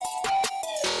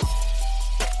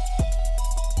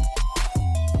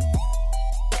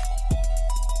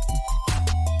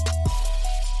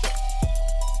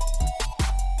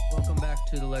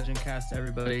podcast,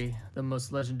 everybody. The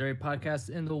most legendary podcast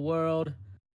in the world.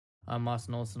 I'm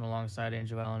Austin Olson alongside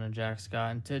Angel Allen and Jack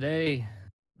Scott. And today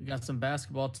we got some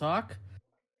basketball talk.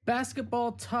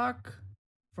 Basketball talk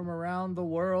from around the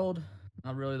world.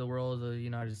 Not really the world of the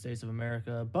United States of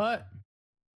America, but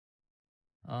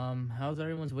how's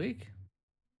everyone's week?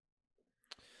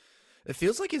 It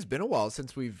feels like it's been a while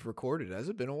since we've recorded. Has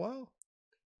it been a while?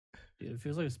 Dude, it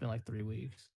feels like it's been like 3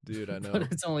 weeks. Dude, I know. But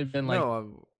it's only been like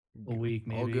a week,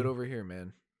 maybe. All good over here,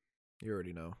 man. You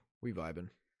already know. We vibing.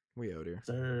 We out here.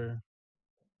 Sir.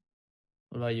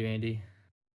 What about you, Andy?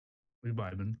 We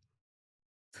vibing.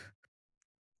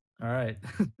 All right.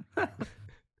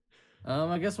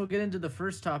 I guess we'll get into the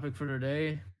first topic for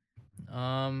today.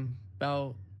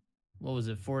 About, what was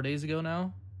it, 4 days ago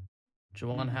now?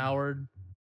 Juwan Howard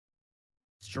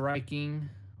striking,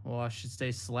 well, I should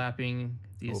say slapping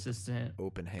the assistant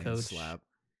open hand coach. slap.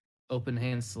 Open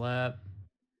hand slap.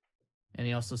 And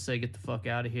he also said, "Get the fuck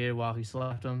out of here," while he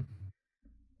slapped him.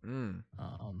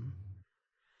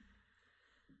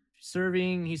 He's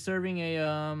serving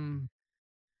a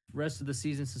rest of the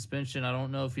season suspension. I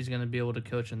don't know if he's going to be able to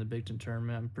coach in the Big Ten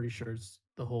tournament. I'm pretty sure it's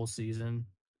the whole season,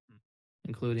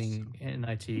 including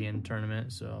NIT and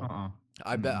tournament. So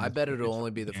I bet it'll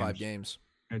only be the 5 games.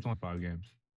 It's only 5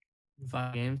 games.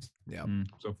 5 games. Yeah.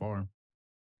 So far.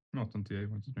 Not until NCAA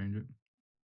wants to change it.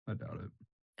 I doubt it.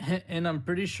 And I'm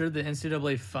pretty sure the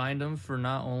NCAA fined him for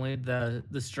not only the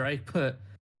strike, but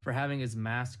for having his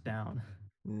mask down.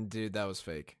 Dude, that was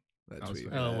fake. That tweet.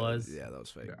 Fake. Oh, it was? Yeah, that was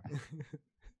fake. Yeah.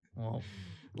 Well,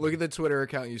 look at the Twitter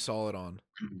account you saw it on.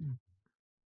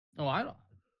 Oh, I don't.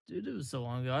 Dude, it was so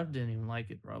long ago. I didn't even like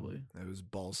it, probably. It was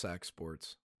Ballsack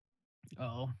Sports.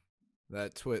 Oh.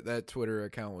 That Twitter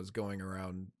account was going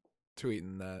around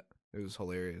tweeting that. It was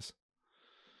hilarious.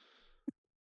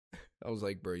 I was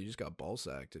like, bro, you just got ball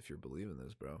sacked if you're believing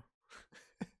this, bro.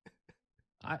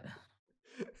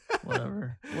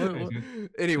 Whatever.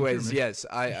 Anyways, yes,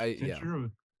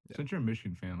 Since you're a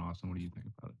Michigan fan, Austin, what do you think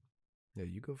about it? Yeah,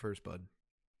 you go first, bud.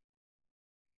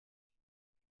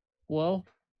 Well,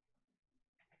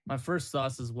 my first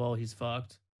thoughts is, well, he's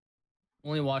fucked.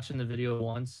 Only watching the video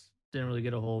once. Didn't really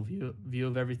get a whole view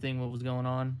of everything, what was going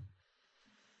on.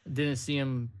 Didn't see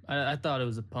him. I thought it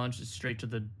was a punch straight to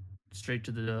the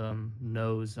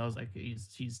nose. I was like,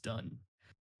 he's done.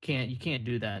 You can't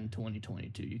do that in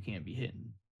 2022. You can't be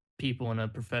hitting people in a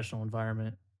professional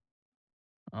environment.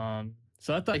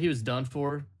 So I thought he was done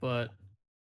for, but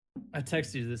I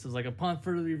texted you this. It was like, upon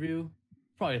further review,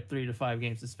 probably a 3 to 5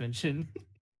 game suspension.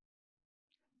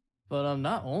 But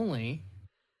not only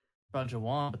about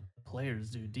Juwan, but the players,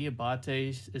 dude.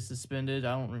 Diabate is suspended.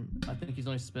 I think he's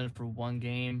only suspended for 1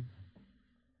 game.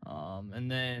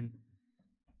 And then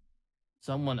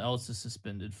someone else is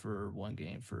suspended for 1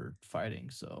 game for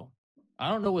fighting. So I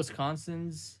don't know if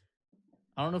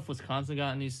Wisconsin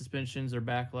got any suspensions or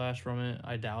backlash from it.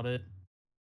 I doubt it.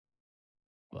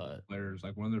 But players,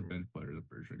 like one of their bench players, I'm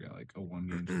pretty sure got like a 1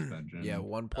 game suspension. Yeah,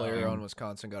 one player on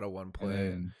Wisconsin got a 1 play.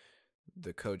 And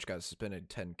the coach got suspended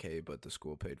 $10K, but the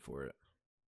school paid for it.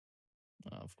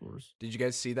 of course. Did you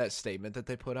guys see that statement that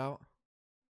they put out?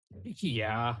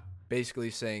 Yeah.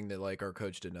 Basically saying that, like, our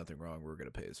coach did nothing wrong. We're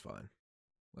going to pay his fine.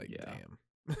 Like, Yeah. damn.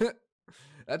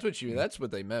 That's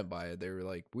what they meant by it. They were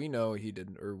like, we know he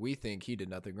didn't, or we think he did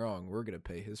nothing wrong. We're going to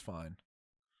pay his fine.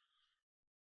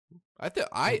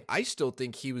 I still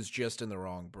think he was just in the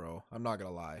wrong, bro. I'm not going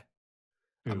to lie.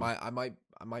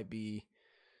 I might be,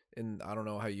 and I don't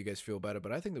know how you guys feel about it,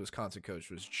 but I think the Wisconsin coach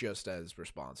was just as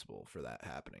responsible for that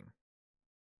happening.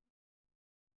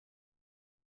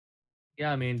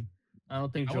 Yeah, I mean, I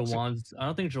don't think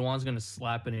Juwan's gonna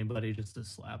slap anybody just to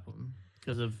slap him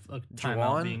because of a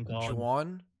timeout being called.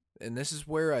 Juwan, and this is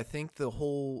where I think the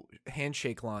whole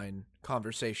handshake line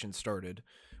conversation started.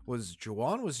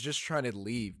 Juwan was just trying to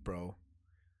leave, bro.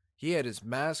 He had his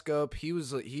mask up. He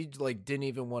didn't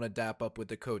even want to dap up with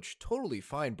the coach. Totally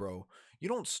fine, bro. You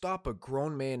don't stop a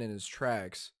grown man in his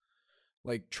tracks,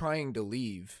 like trying to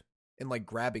leave and like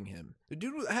grabbing him. The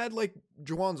dude had like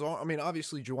Juwan's arm. I mean,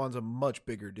 obviously Juwan's a much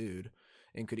bigger dude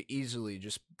and could easily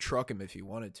just truck him if he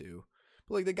wanted to.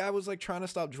 But like the guy was like trying to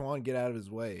stop Juwan, get out of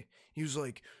his way. He was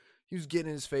getting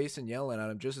in his face and yelling at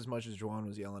him just as much as Juwan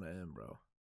was yelling at him, bro.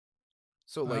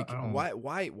 So like,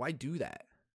 why do that?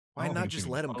 Why not just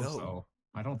let him go?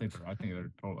 I think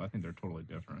they're totally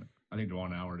different. I think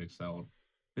Juwan Howard excelled.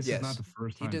 This is not the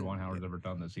first time Juwan Howard's ever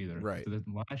done this either. Right. So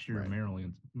last year,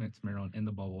 Maryland in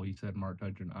the bubble, he said, "Mark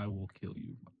Hudson, I will kill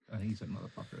you." I think he said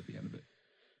 "motherfucker" at the end of it.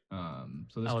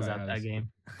 So this I was at that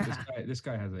game. this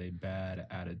guy has a bad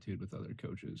attitude with other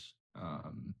coaches.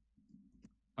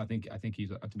 I think he's,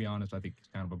 to be honest, I think he's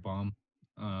kind of a bum.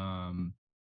 I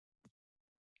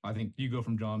think you go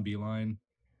from John Beeline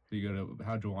to you go to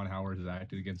how Juwan Howard has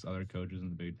acted against other coaches in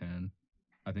the Big Ten.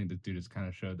 I think this dude has kind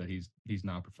of showed that he's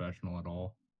not professional at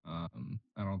all. I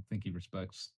don't think he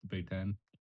respects the Big Ten.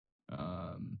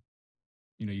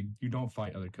 You don't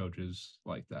fight other coaches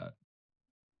like that.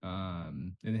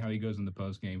 And how he goes in the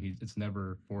post game, it's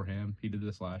never for him. He did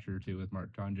this last year too with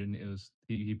Mark Tonjan. It was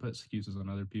he put excuses on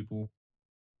other people.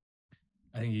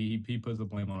 I think he puts the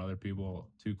blame on other people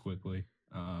too quickly.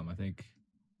 I think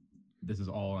this is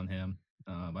all on him.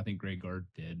 I think Greg Gard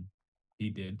did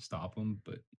stop him,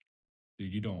 but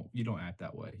dude, you don't act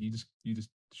that way. You just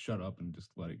shut up and just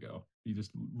let it go. You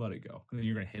just let it go, and then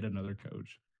you're gonna hit another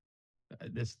coach.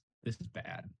 This is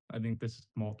bad. I think this is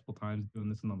multiple times doing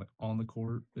this on the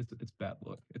court. It's bad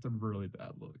look. It's a really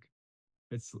bad look.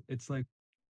 It's like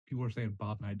people are saying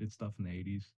Bob Knight did stuff in the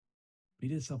 '80s. He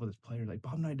did stuff with his players. Like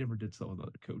Bob Knight never did stuff with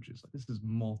other coaches. Like, this is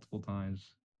multiple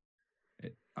times.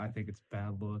 I think it's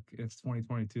bad look. It's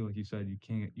 2022, like you said. You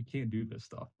can't do this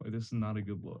stuff. Like, this is not a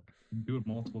good look. You do it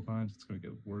multiple times, it's going to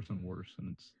get worse and worse.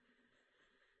 And it's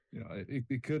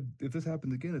it could, if this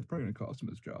happens again, it's probably going to cost him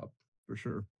his job for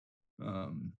sure.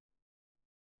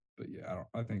 But yeah,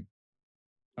 I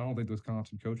don't think the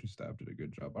Wisconsin coaching staff did a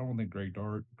good job. I don't think Greg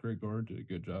Gard did a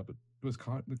good job. But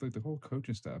Wisconsin, like the whole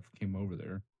coaching staff came over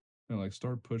there and like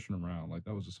start pushing him around. Like,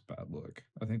 that was just a bad look.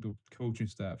 I think the coaching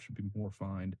staff should be more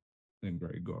fined than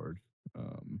Greg Gard.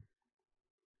 But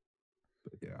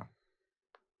yeah,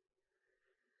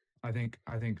 I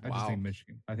just think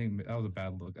Michigan. I think that was a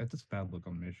bad look. That's just a bad look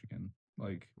on Michigan.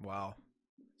 Like, wow.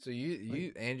 So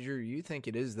you Andrew, you think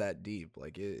it is that deep?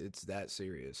 Like it's that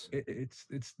serious?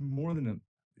 It's more than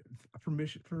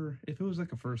for if it was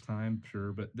like a first time,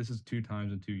 sure, but this is 2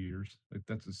 times in 2 years. Like,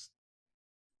 that's just,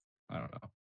 I don't know.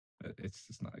 It's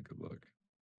just not a good look.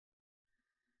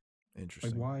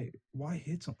 Interesting. Like, why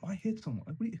hit someone?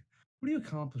 Like, what are you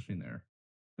accomplishing there?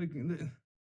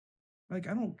 Like,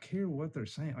 I don't care what they're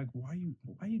saying. Like, why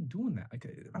are you doing that? Like,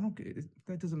 I don't get it.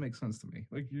 That doesn't make sense to me.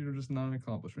 Like, you're just not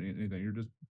accomplishing anything.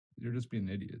 You're just being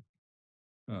an idiot.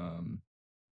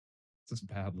 It's just a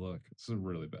bad look. It's a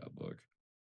really bad look.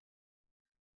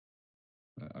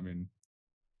 I mean,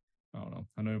 I don't know.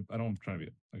 I don't try to be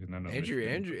like, I know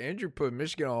Andrew put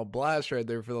Michigan on blast right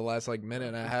there for the last like minute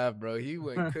and a half, bro. He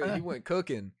went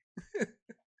cooking.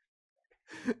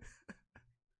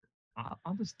 I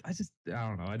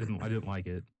don't know. I didn't like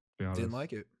it. Didn't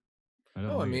like it.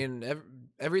 I mean,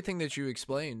 everything that you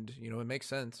explained, it makes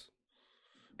sense.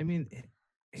 I mean,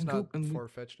 it's not far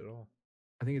fetched at all.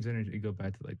 I think it's interesting to go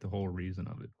back to like the whole reason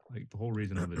of it. Like, the whole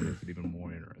reason of it makes it even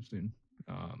more interesting.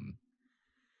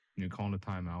 Calling a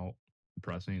timeout,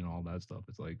 pressing, and all that stuff.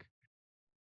 It's like,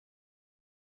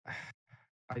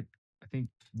 I think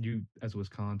you, as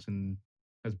Wisconsin,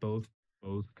 as both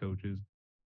coaches,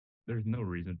 there's no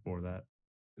reason for that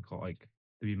to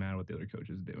be mad at what the other coach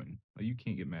is doing. Like, you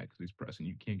can't get mad because he's pressing.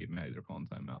 You can't get mad they're calling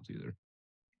timeouts either.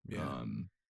 Yeah.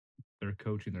 They're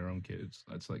coaching their own kids.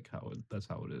 That's like that's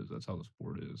how it is. That's how the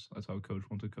sport is. That's how a coach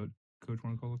wants to coach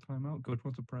wants to call a timeout. Coach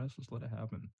wants to press. Just let it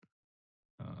happen.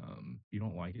 You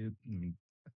don't like it, I mean,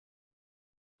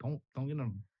 don't get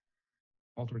an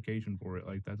altercation for it.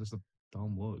 Like, that's just a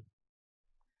dumb look.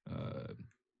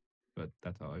 But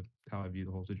that's how I view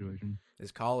the whole situation.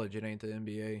 It's college. It ain't the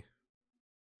NBA.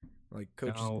 Like,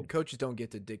 coaches don't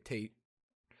get to dictate,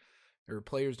 or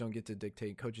players don't get to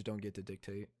dictate. Coaches don't get to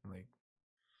dictate. What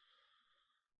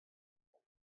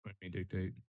do you mean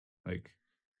dictate?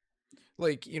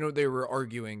 Like, they were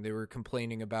arguing, they were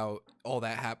complaining about all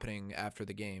that happening after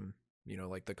the game.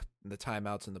 Like the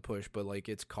timeouts and the push, but like,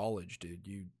 it's college, dude.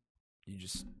 You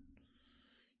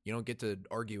don't get to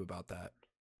argue about that.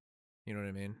 You know what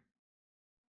I mean?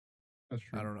 That's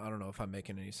true. I don't know if I'm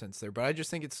making any sense there, but I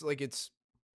just think it's like it's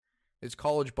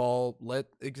college ball.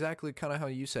 Exactly kind of how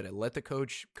you said it. Let the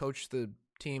coach the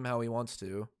team how he wants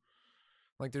to.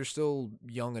 Like, they're still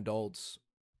young adults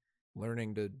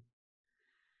learning to,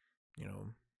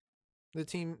 the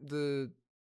team.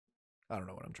 I don't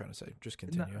know what I'm trying to say. Just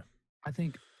continue. No, I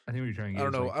think what you're trying to get.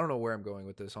 I don't know where I'm going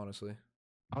with this, honestly.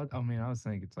 I was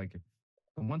thinking it's like,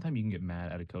 the one time you can get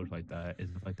mad at a coach like that is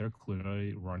if, like, they're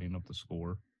clearly running up the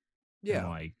score. Yeah. And,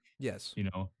 like, yes.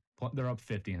 They're up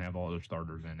 50 and have all their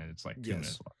starters in, and it's like 2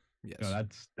 minutes left.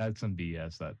 Yes. That's some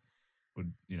BS that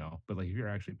would, but like, if you're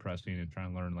actually pressing and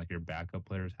trying to learn like your backup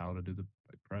players how to do the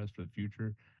press for the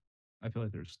future, I feel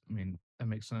like that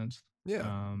makes sense.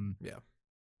 Yeah. Yeah.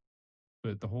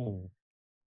 But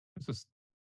it's just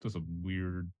a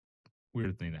weird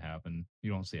thing to happen.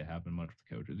 You don't see it happen much with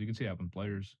coaches. You can see it happen with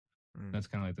players. That's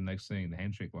kind of like the next thing, the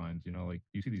handshake lines. You know, like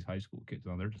you see these high school kids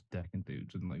on, they're just decking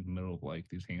dudes in like the middle of like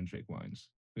these handshake lines.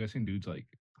 Like I've seen dudes like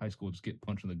high school just get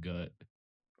punched in the gut.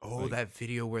 Oh, Like, that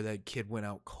video where that kid went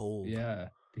out cold. yeah,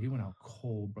 he went out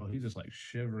cold, bro. He's just like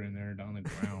shivering there down the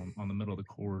ground on the middle of the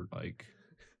court. Like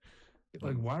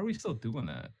why are we still doing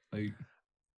that? Like,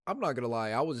 I'm not gonna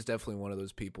lie, I was definitely one of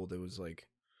those people that was like,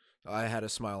 I had a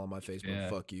smile on my face, but Yeah.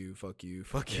 fuck you, fuck you,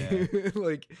 fuck Yeah. you.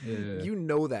 Like, Yeah. you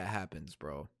know that happens,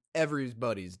 bro.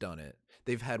 Everybody's done it.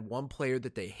 They've had one player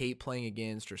that they hate playing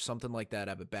against or something like that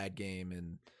have a bad game,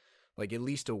 and like at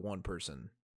least a one person.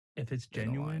 if it's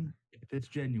in a line.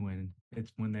 genuine,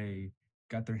 it's when they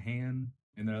got their hand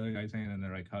in the other guy's hand and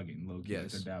they're like hugging, low key, like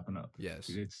Yes. they're dapping up. Yes.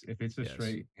 If it's a Yes.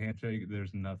 straight handshake,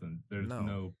 there's nothing. There's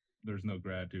No. no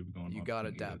gratitude going on. You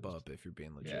gotta between either dap of up those. if you're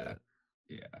being legit.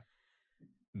 Yeah.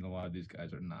 And a lot of these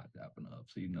guys are not dapping up,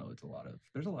 so you know there's a lot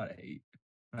of hate.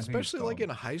 And I think it's Especially like dumb.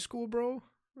 in high school, bro.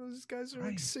 Those guys are like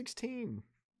Right. 16.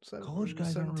 College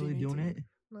guys aren't really 17, doing 18. it.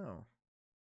 No.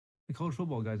 The college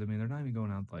football guys, I mean, they're not even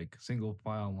going out like single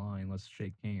file line. Let's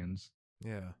shake hands.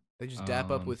 Yeah. They just dap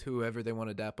up Um, with whoever they want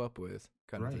to dap up with,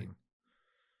 kind of Right. thing.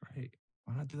 Right?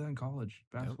 Why not do that in college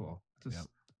basketball? Just, Yep.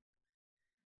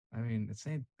 I mean, it's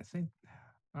same.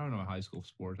 I don't know high school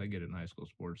sports. I get it in high school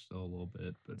sports still a little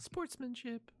bit, but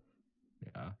Sportsmanship.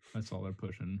 yeah, that's all they're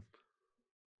pushing.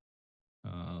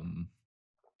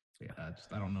 Yeah,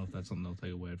 I don't know if that's something they'll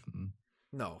take away from.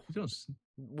 No. You don't,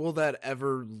 Will that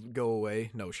ever go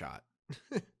away? No shot.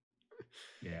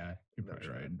 yeah, you're No probably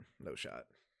shot. right. No shot.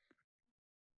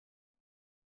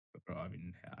 But bro, I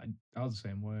mean, I was the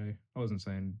same way. I wasn't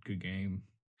saying good game.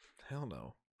 Hell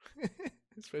no.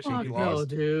 Especially if Fuck you no, lost.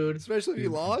 dude. Especially if you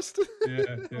Dude. lost.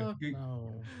 Yeah. Fuck Good,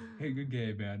 no. hey, good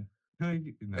game, man. No,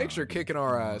 Thanks for dude, kicking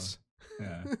our come on. ass.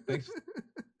 Yeah, thanks.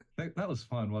 That was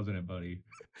fun, wasn't it, buddy?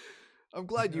 I'm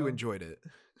glad you Yeah. enjoyed it.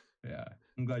 Yeah,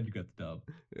 I'm glad you got the dub.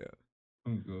 Yeah.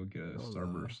 I'm gonna go get a Oh, no.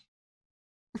 Starburst.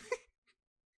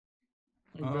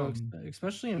 Like, bro,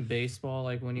 especially in baseball,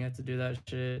 like when you have to do that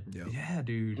shit. Yeah. Yeah,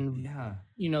 dude. Mm. Yeah.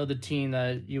 You know, the team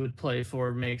that you would play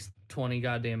for makes 20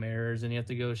 goddamn errors, and you have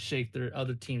to go shake their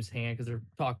other team's hand because they're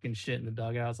talking shit in the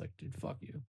dugout. It's like, dude, fuck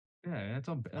you. Yeah, that's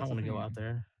on. I don't want to go out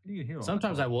there. You can hear all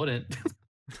Sometimes that I wouldn't.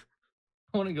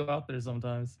 I want to go out there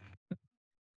sometimes.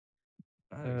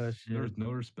 Nice. shit. There's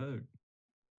no respect.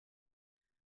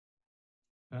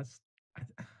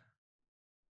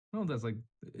 No, that's like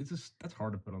that's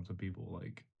hard to put on some people.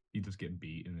 Like you just get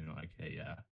beat and they're like, hey,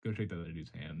 yeah, go shake that other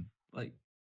dude's hand. Like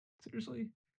seriously,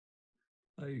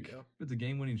 like Yeah. if it's a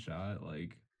game-winning shot,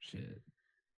 like shit.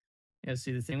 Yeah,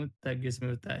 see, the thing that gets me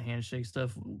with that handshake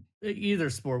stuff, either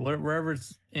sport, wherever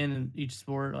it's in each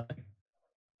sport, like,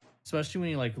 especially when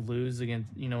you like lose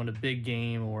against, in a big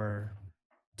game or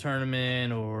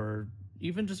tournament or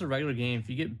even just a regular game, if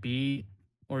you get beat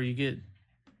or you get,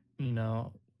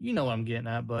 what I'm getting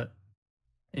at,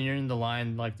 and you're in the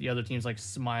line, like the other team's like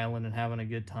smiling and having a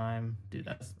good time, dude,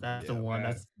 that's the Yeah, one.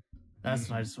 yeah. That's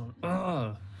when I just want,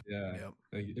 ugh. Yeah, Yep.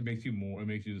 like, it makes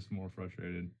you just more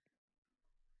frustrated.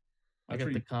 I That's got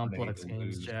where the you kinda hate complex to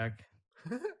games, lose. Jack.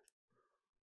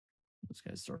 Those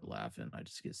guys start laughing. I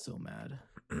just get so mad.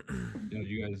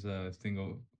 You guys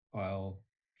single file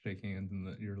shake hands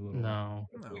in your little No,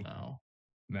 No. no.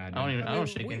 Madden. I I don't mean,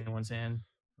 shake we- anyone's hand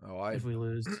Oh, if we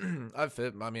lose. I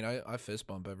fist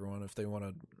bump everyone if they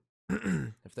want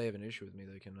to. If they have an issue with me,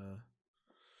 they can.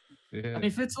 Yeah. I mean,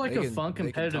 if it's like They a can- fun they can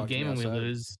competitive talk to me game and we outside.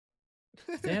 lose,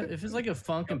 if it's like a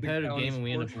fun Something competitive counts game and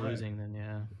we end up sports, right? losing, then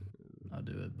yeah, I'll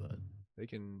do it. But They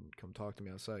can come talk to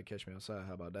me outside, catch me outside.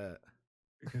 How about that?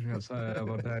 Catch me outside. How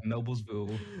about that?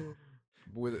 Noblesville.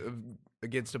 With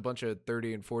against a bunch of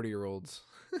 30 and 40-year-olds,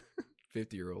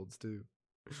 50-year-olds too.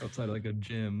 Outside like a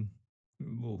gym, a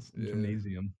little Yeah.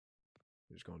 gymnasium.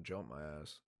 They're just gonna jump my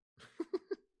ass.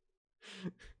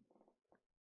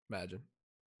 Imagine.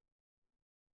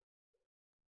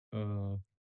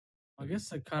 I guess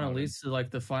that kind of Alright. leads to like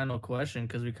the final question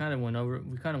because we kind of went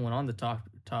on the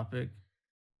topic.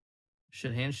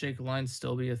 Should handshake lines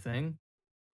still be a thing?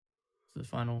 It's the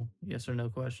final yes or no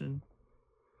question.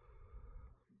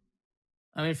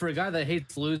 I mean, for a guy that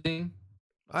hates losing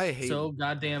I hate. so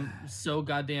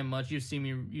goddamn much, you see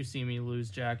me lose,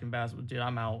 Jack, in basketball, dude.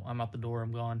 I'm out the door.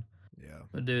 I'm gone. Yeah.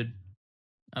 But dude,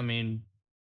 I mean,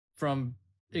 from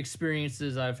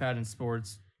experiences I've had in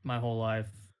sports my whole life,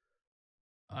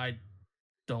 I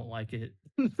don't like it.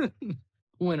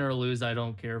 Win or lose, I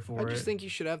don't care for I it. just think you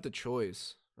should have the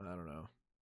choice. I don't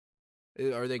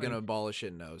know. Are they going to abolish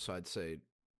it? No. So I'd say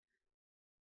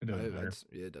It doesn't matter.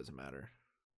 it doesn't matter.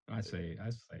 I say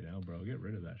no, bro. Get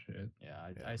rid of that shit. Yeah,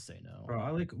 Yeah. I say no. Bro, I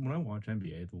like when I watch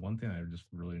NBA, the one thing I just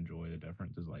really enjoy the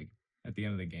difference is like at the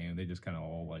end of the game, they just kind of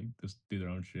all like just do their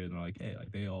own shit and they're like, hey,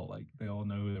 like they all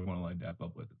know who they want to like dap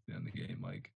up with at the end of the game.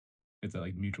 Like it's a,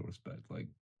 like mutual respect. Like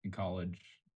in college,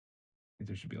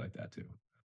 it should be like that too.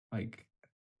 Like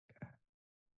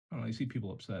I don't know, you see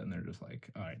people upset and they're just like,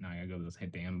 all right, now I gotta go to this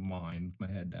damn line with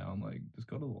my head down. Like just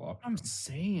go to the locker I'm room.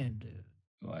 saying, dude.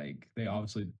 Like they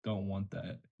obviously don't want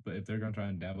that, but if they're gonna try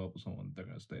and dab up with someone, they're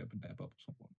gonna stay up and dab up with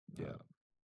someone. Yeah.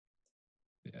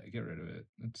 Yeah, get rid of it.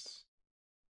 It's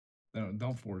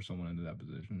don't force someone into that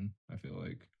position. I feel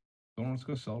like someone wants to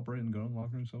go celebrate and go in the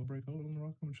locker room and celebrate. Go in the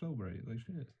locker room and celebrate. Like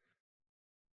shit.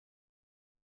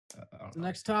 I don't know.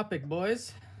 Next topic,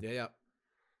 boys. Yeah.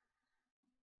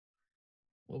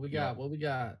 What we Yeah. got? What we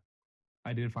got?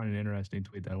 I did find an interesting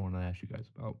tweet that I wanted to ask you guys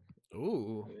about.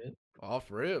 Ooh. Off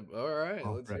rib. All right.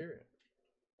 Off Let's rip. hear it.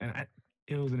 And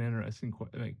it was an interesting,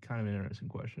 kind of an interesting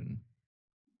question.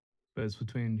 But it's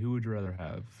between who would you rather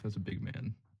have as a big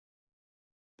man,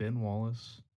 Ben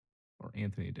Wallace or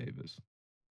Anthony Davis?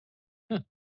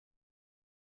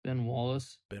 Ben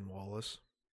Wallace. Ben Wallace.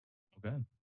 Okay.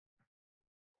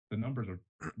 The numbers are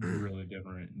really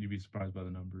different. You'd be surprised by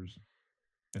the numbers.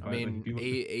 If I mean, like, if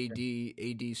you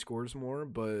look AD scores more,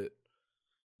 but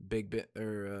Ben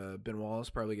Wallace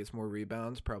probably gets more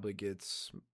rebounds. Probably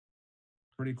gets.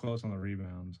 pretty close on the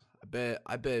rebounds.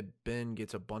 I bet Ben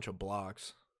gets a bunch of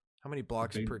blocks. How many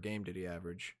blocks Big- per game did he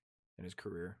average in his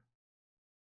career?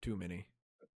 Too many.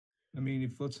 I mean,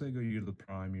 if let's say you go to the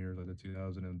prime years, like the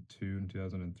 2002 and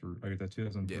 2003, like the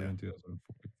 2003 Yeah. and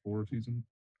 2004 season,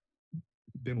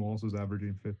 Ben Wallace was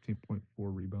averaging 15.4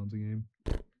 rebounds a game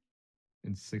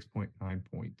and 6.9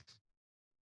 points.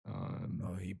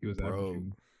 He was broke.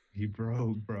 averaging. He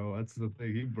broke, bro. That's the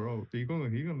thing. He broke. He gonna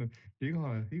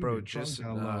Bro, get just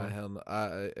drunk down low. hell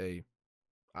no.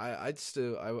 I'd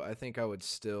still. I think I would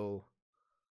still.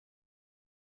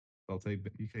 I'll take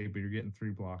okay, but you're getting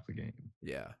 3 blocks a game.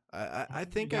 Yeah. I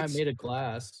think I I'd. made a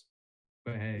glass.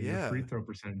 But hey, your Yeah. free throw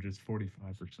percentage is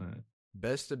 45%.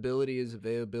 Best ability is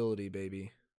availability,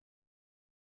 baby.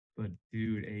 But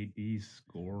dude, AD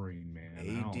scoring, man.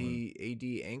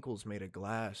 AD ankles made of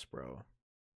glass, bro.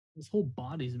 His whole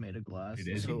body's made of glass. It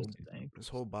is. His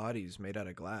whole body's made out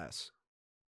of glass.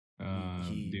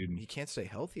 Dude, He can't stay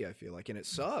healthy, I feel like, and it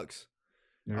sucks.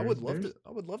 I there's- would there's-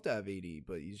 love to have AD,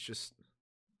 but he's just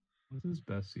What's his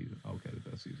best season? Okay, the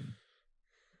best season.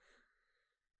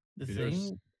 The Dude, there's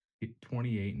thing,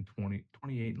 28 and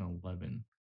 28 and 11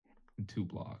 and 2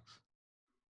 blocks.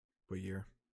 what year?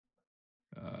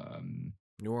 Um,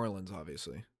 New Orleans,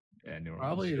 obviously. yeah, New Orleans.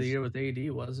 probably the year with AD,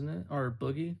 wasn't it? Or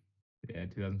Boogie? Yeah,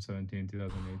 2017,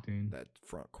 2018. That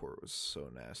front court was so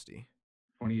nasty.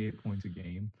 28 points a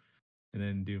game. And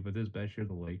then, dude, with his best year,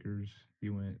 the Lakers, he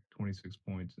went 26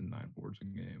 points and 9 boards a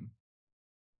game.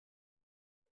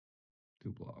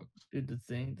 2 blocks. Dude, the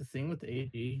thing with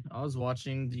AD, I was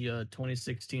watching the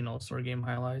 2016 All-Star Game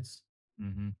highlights,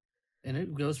 Mm-hmm. and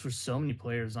it goes for so many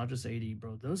players, not just AD,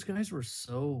 bro. Those guys were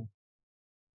so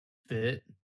fit,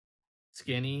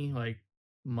 skinny, like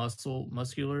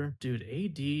muscular. Dude,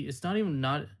 AD, it's not even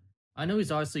not. I know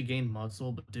he's obviously gained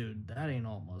muscle, but dude, that ain't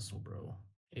all muscle, bro.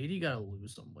 AD gotta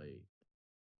lose some weight.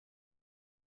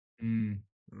 A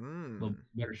little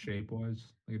better shape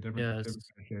wise, like a different kind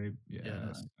of shape. Yeah,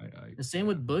 Yes. I The same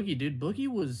with Boogie, dude. Boogie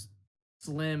was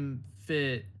slim,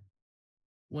 fit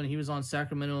when he was on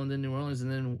Sacramento and then New Orleans,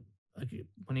 and then like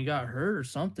when he got hurt or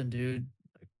something, dude,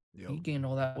 he gained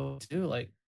all that weight too. Like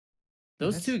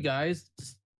those two guys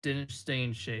just didn't stay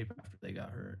in shape after they got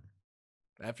hurt.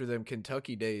 After them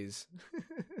Kentucky days.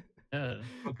 Yeah.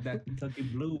 that Kentucky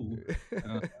blue.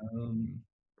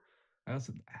 I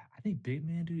think big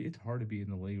man, dude, it's hard to be in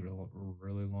the league for a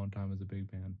really long time as a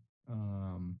big man.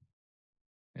 And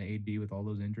AD with all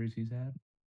those injuries he's had.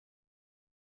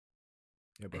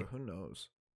 Yeah, but who knows?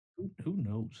 Who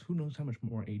knows? Who knows how much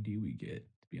more AD we get?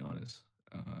 To be honest,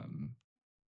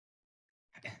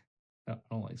 I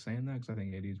don't like saying that because I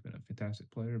think AD's been a fantastic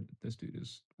player, but this dude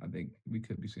is. I think we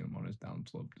could be seeing him on his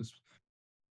downslope. Just,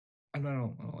 I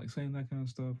don't like saying that kind of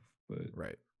stuff, but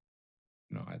right.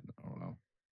 No, I don't know.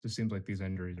 It just seems like these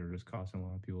injuries are just costing a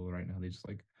lot of people right now. They just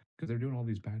like because they're doing all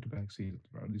these back-to-back seasons,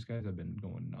 bro. These guys have been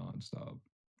going nonstop.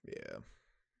 Yeah.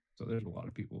 So there's a lot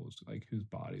of people like whose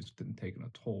bodies been taking a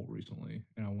toll recently,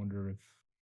 and I wonder if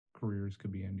careers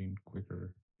could be ending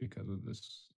quicker because of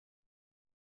this.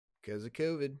 Because of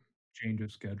COVID. Change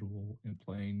of schedule and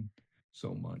playing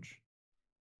so much.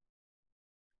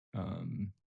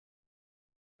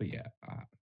 But yeah,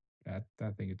 I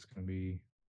think it's gonna be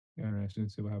interesting to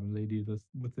see what happens AD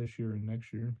with this year and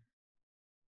next year.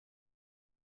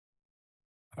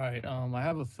 All right. I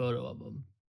have a photo of him.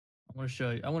 I want to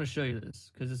show you. I want to show you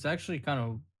this because it's actually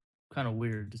kind of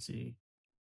weird to see.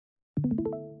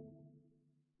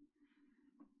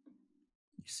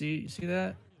 You see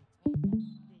that?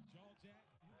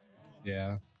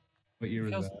 Yeah. What year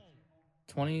was that?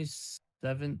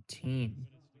 2017.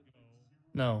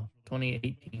 No,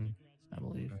 2018, I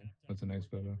believe. Okay. That's a nice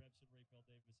photo.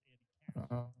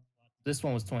 Uh, this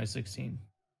one was 2016.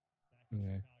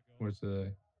 Okay. Where's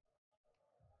the?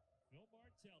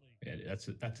 Yeah,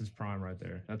 that's his prime right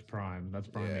there. That's prime. That's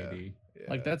prime Yeah. AD. Yeah.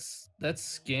 Like that's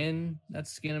skin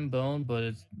and bone, but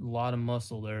it's a lot of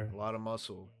muscle there. A lot of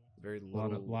muscle. Very A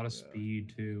little. lot of yeah.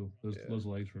 speed too. Those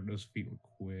feet were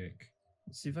quick.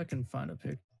 Let's see if I can find a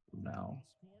picture now.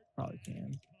 Probably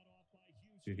can.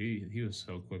 Dude, he was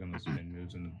so quick on those spin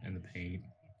moves in the paint.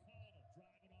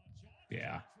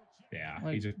 Yeah, yeah.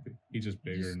 Like, He's just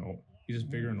bigger and old. He's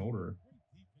just bigger and older.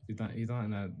 He's not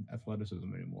in that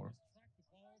athleticism anymore.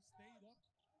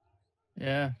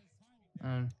 yeah.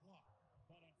 I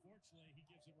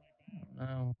don't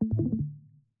know.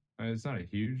 It's not a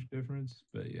huge difference,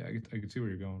 but yeah, I could see where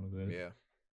you're going with it. Yeah.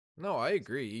 No, I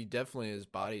agree. He definitely, his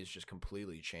body has just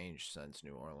completely changed since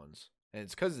New Orleans. And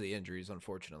it's because of the injuries,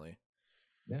 unfortunately.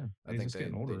 Yeah, I he's think just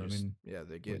getting older. They just, I mean, yeah,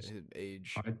 they get his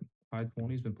age. high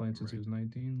 20s, been playing since he Right. was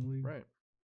 19 in the league. Right.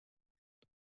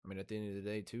 I mean, at the end of the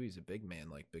day, too, he's a big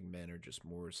man. Like, big men are just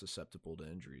more susceptible to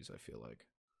injuries, I feel like.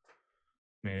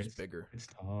 Man, He's bigger. It's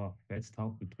tough. It's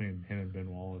tough between him and Ben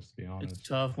Wallace, to be honest. It's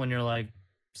tough when you're like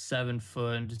 7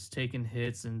 foot and just taking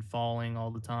hits and falling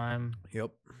all the time.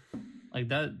 Yep. Like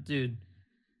that, dude.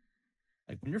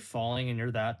 Like when you're falling and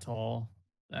you're that tall,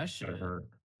 that shit hurt.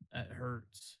 That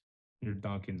hurts. You're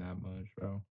dunking that much,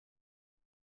 bro.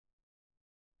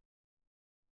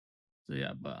 So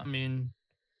yeah, but I mean,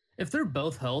 if they're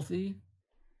both healthy,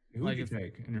 Who would you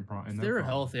take in your prime? if they're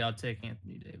healthy, I'd take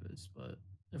Anthony Davis. But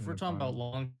if we're talking about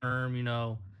long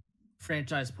term,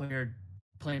 franchise player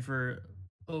playing for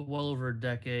well over a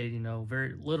decade,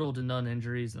 very little to none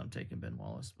injuries, then I'm taking Ben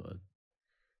Wallace. But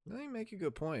No, you make a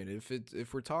good point.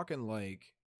 If we're talking like,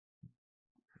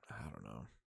 I don't know.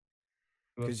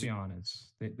 Let's be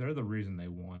honest. They're the reason they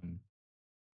won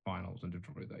finals in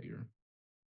Detroit that year.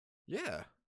 Yeah.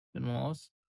 Ben Wallace?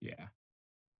 Yeah.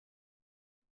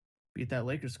 Beat that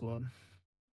Lakers squad.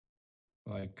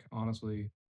 Like, honestly,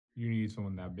 you need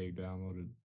someone that big downloaded,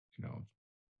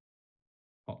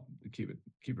 keep it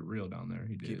real down there.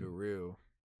 He did. Keep it real.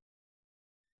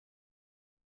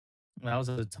 That was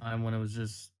at a time when it was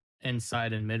just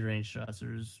inside and mid range shots.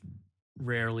 There's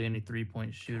rarely any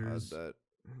 3-point shooters God, at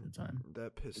the time.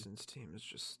 That Pistons team is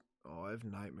just, I have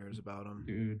nightmares about them.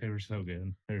 Dude, they were so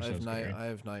good. They were so scary. I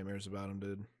have nightmares about them,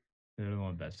 dude. They're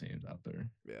one of the best teams out there.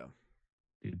 Yeah.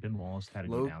 Dude, Ben Wallace had to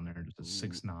go down there just a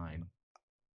 6'9".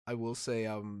 I will say,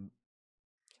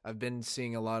 I've been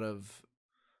seeing a lot of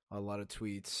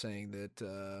tweets saying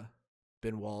that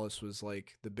Ben Wallace was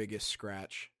like the biggest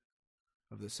scratch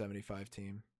of the 75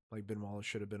 team. Like Ben Wallace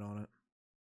should have been on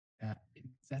it.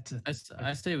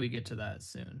 I say we get to that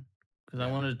soon because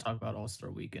I wanted to talk about All-Star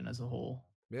Weekend as a whole.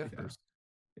 Yeah.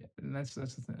 Yeah. And that's the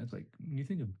thing. It's like when you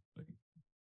think of like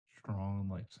strong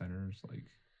like centers, like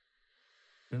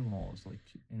Ben Wallace, like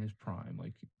in his prime,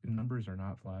 like the numbers are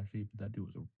not flashy, but that dude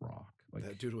was a rock. Like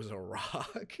that dude was a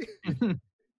rock. Dude,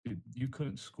 you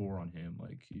couldn't score on him.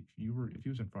 Like if he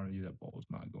was in front of you, that ball was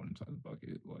not going inside the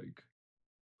bucket. Like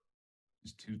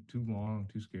it's too long,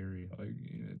 too scary. Like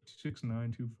 6'9",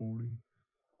 240,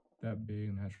 that big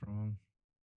and that strong.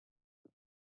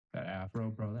 That afro,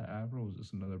 bro. That afro was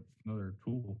just another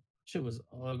tool. Shit was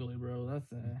ugly, bro.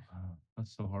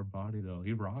 That's so hard body though.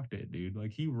 He rocked it, dude.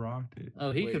 Like he rocked it.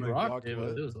 Oh, he could rock it,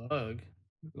 but it was ugly.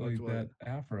 Like that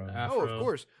afro. Oh, of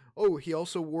course. Oh, he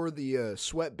also wore the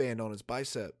sweatband on his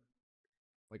bicep,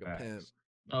 like a pimp.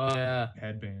 Oh yeah,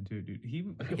 headband too, dude. He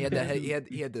had the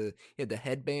he had the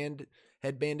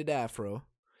headbanded afro,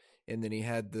 and then he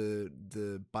had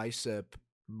the bicep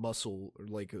muscle or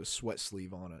like a sweat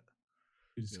sleeve on it.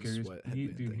 He was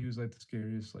like the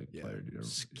scariest player, dude.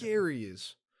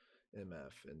 Scariest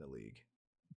MF in the league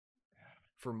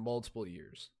for multiple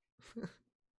years. What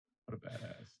a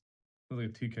badass! Like a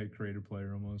 2K creator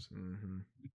player almost. Mm-hmm.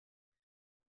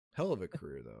 Hell of a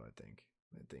career though, I think.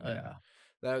 Oh, yeah.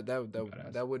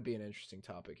 That would be an interesting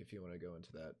topic if you want to go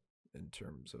into that in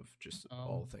terms of just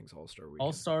all things All-Star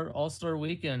Weekend. All-Star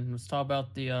Weekend. Let's talk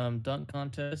about the dunk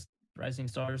contest, Rising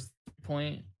Stars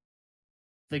point,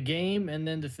 the game, and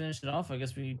then to finish it off, I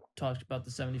guess we talked about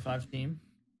the 75 team.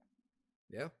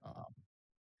 Yeah.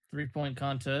 3-point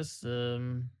contest. I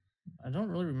don't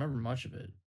really remember much of it,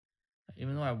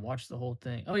 even though I watched the whole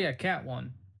thing. Oh yeah, Cat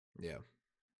won. Yeah.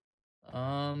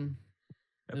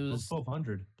 It was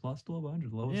 1200 plus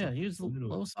 1200. Lowest. yeah, he was the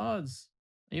lowest odds.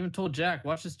 I even told Jack,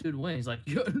 watch this dude win. He's like,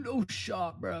 yeah, no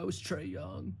shot, bro. It's Trey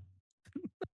Young.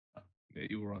 Yeah,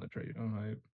 you were on the trade. Oh,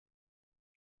 hype.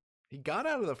 He got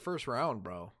out of the first round,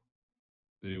 bro.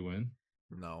 Did he win?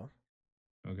 No.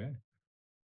 Okay.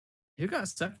 Who got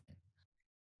second?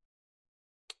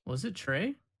 Was it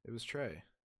Trey? It was Trey.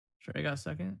 Trey got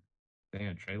second.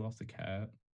 Damn, Trey lost the cat.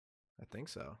 I think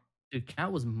so. Dude,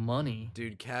 Cat was money.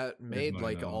 Dude, Cat made money,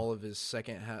 like though. all of his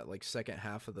second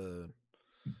half of the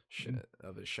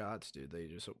of his shots, dude. They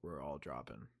just were all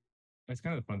dropping. It's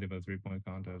kind of the fun thing about the 3-point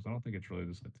contest. I don't think it's really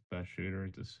just like the best shooter.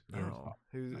 It's just whoever's hot.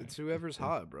 It's whoever's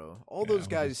hot, bro. All Yeah, those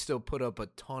guys still put up a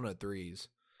ton of threes.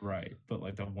 Right, but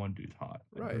like that one dude's hot.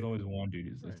 Like, Right. There's always one dude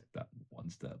who's Right. just that one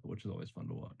step, which is always fun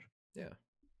to watch. Yeah,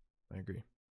 I agree.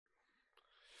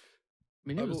 I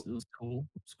mean, it was cool.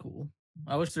 It was cool.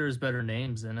 I wish there was better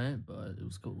names in it, but it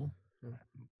was cool.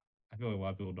 I feel like a lot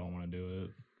of people don't want to do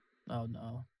it. Oh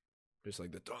no. Just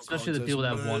like the dunk Especially the contest, people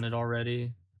that man. won it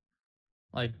already.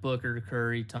 Like Booker,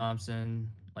 Curry, Thompson,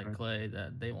 like Right. Clay,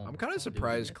 that they won't. I'm kind of won't do it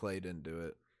surprised again. Clay didn't do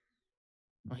it.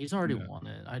 Well, he's already Yeah. won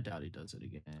it. I doubt he does it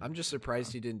again. I'm just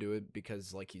surprised he didn't do it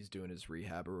because like he's doing his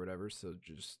rehab or whatever. So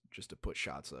just to put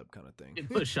shots up, kind of thing. He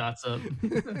put shots up.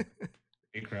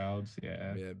 Big crowds,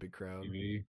 yeah. Yeah, big crowd.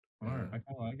 TV. Alright, I kind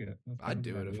of like it. That's I'd kinda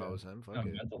do a it good if I idea. was him. Fuck Yeah,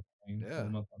 it. mental thing. Yeah.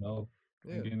 Mental health.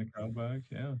 Yeah. Getting the crowd back.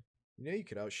 Yeah. You know, you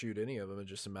could outshoot any of them. It's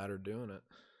just a matter of doing it.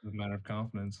 It's a matter of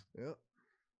confidence. Yep.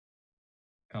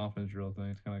 Confidence, real thing.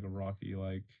 It's kind of like a Rocky,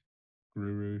 like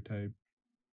guru type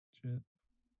shit.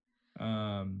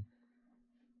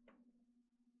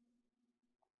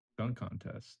 Dunk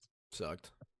contest.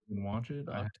 Sucked. Didn't watch it.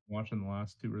 I haven't watched it in the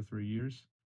last 2 or 3 years.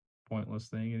 Pointless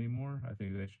thing anymore. I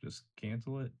think they should just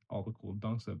cancel it. All the cool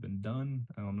dunks have been done.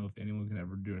 I don't know if anyone can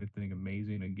ever do anything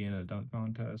amazing again at a dunk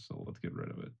contest, so let's get rid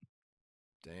of it.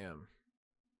 Damn.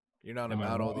 You're not Am I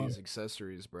about all wrong? these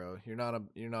accessories, bro. You're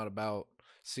not about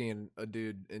seeing a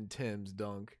dude in Tim's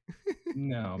dunk.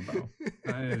 No, bro.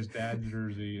 Not his dad's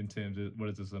jersey and Tim's. What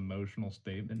is this emotional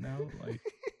statement now? Like,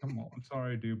 come on. I'm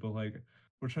sorry, dude, but like,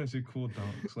 we're trying to see cool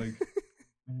dunks.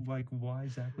 Like why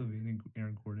Zach LaVine and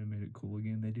Aaron Gordon made it cool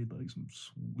again? They did like some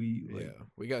sweet. Like, Yeah,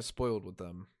 we got spoiled with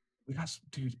them. we got,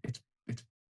 dude.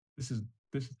 This is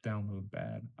download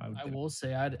bad. I will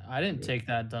say I didn't take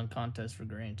that dunk contest for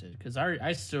granted because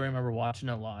I still remember watching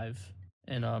it live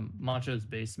in Macho's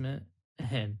basement,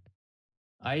 and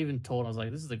I even told him, I was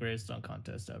like, this is the greatest dunk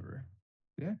contest ever.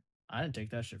 Yeah. I didn't take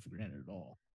that shit for granted at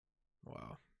all.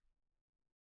 Wow.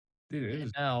 Dude, it And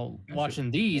was, now that shit watching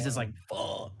was these, it's wild. like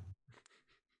fuck.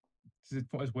 It's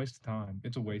a waste of time.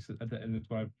 It's a waste at the end. It's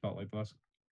what I felt like the last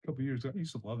couple of years. I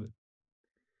used to love it.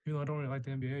 Even though I don't really like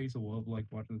the NBA, I used to love like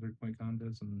watching the 3-point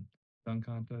contest and dunk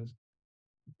contest.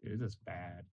 Dude, it's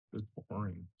bad. It's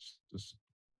boring.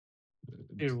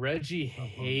 Dude, Reggie fun.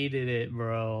 hated it,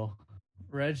 bro.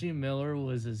 Reggie Miller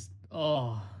was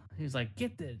he was like,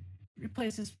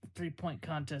 replace this 3-point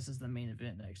contest as the main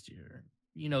event next year.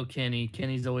 You know, Kenny.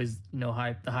 Kenny's always, the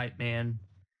hype man.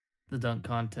 The dunk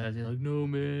contest. He's like, no,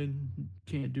 man,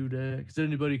 can't do that. Because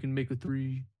anybody can make a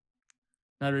 3.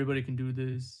 Not everybody can do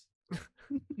this.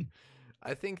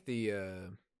 I think the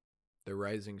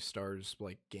Rising Stars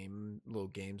like little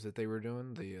games that they were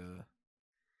doing,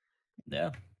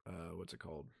 Yeah. what's it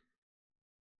called?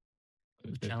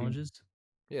 The challenges.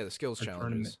 Yeah, the skills Or challenges.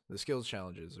 tournament. The skills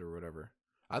challenges or whatever.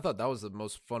 I thought that was the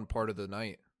most fun part of the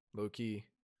night, low key.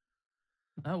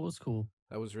 That was cool.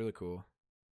 That was really cool.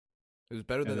 It was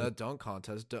better than Yeah, that dunk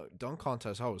contest. Dunk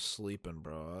contest, I was sleeping,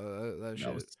 bro. That shit,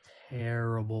 That was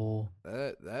terrible.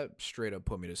 that straight up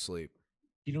put me to sleep.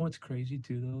 You know what's crazy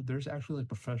too, though? There's actually like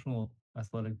professional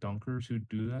athletic dunkers who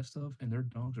do that stuff, and their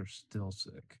dunks are still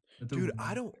sick. They're Dude,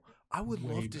 I would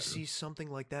way love to better. see something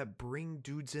like that bring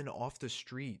dudes in off the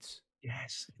streets,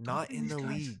 Yes, not don't in these the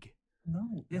guys- league.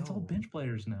 No, it's all No. bench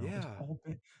players now. It's Yeah. all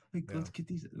like Yeah. let's get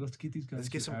these guys. Let's get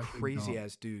who some actually crazy dunk.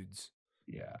 ass dudes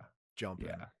Yeah, jumping.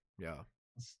 yeah. Yeah.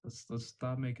 Let's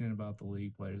stop making it about the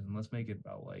league players and let's make it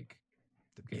about like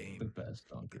The getting the game. best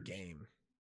dunkers. The game.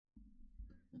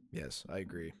 Yes, I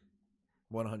agree.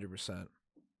 100%.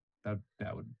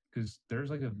 That would, because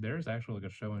there's actually like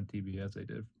a show on TBS they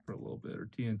did for a little bit, or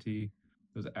TNT.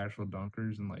 There's actual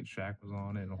dunkers and like Shaq was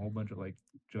on it and a whole bunch of like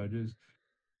judges.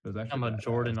 It was actually I'm a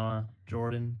badass.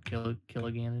 Jordan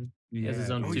Killigan. He has his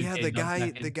Yeah, own Oh dude. yeah, 2K the dunk guy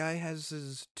package. has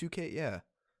his 2K, yeah.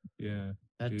 Yeah.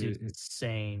 That dude, dude's it's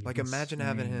insane. Like imagine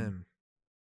having insane. him.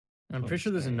 I'm pretty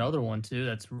sure there's insane. another one too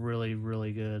that's really,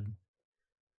 really good.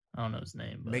 I don't know his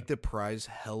name, but Make the prize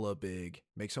hella big.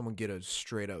 Make someone get a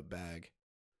straight up bag.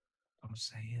 I'm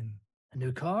saying A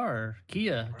new car,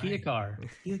 Kia Right. car.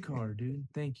 Kia car, dude.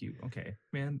 Thank you. Okay,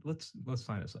 man. Let's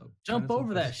sign us up. Jump Sign us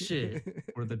over up that as shit.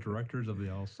 we're the directors of the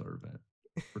All Star event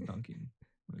for dunking.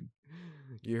 Like,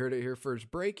 You heard it here first.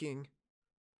 Breaking.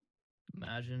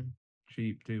 Imagine.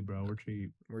 cheap too, bro. We're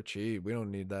cheap. We're cheap. We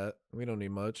don't need that. We don't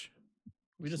need much.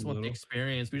 We Just just a want the little.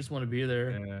 experience. We just want to be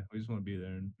there. Yeah, we just want to be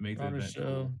there and make the On a event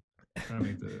show. cool.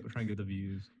 We're trying to get the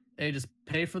views. Hey, just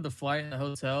pay for the flight and the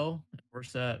hotel. We're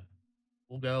set.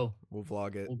 We'll go. We'll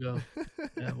vlog it. We'll go.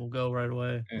 Yeah, we'll go right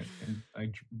away. And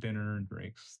like dinner and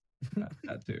drinks.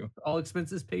 That too. All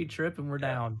expenses paid trip, and we're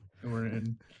down. And we're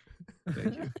in.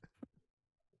 Thank you.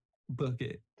 Book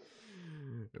it.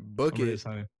 Book I'm ready to it.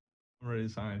 sign. I'm ready to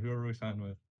sign. Whoever we sign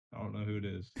with. I don't know who it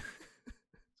is.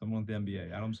 Someone with the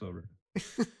NBA. Adam Silver.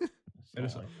 Hit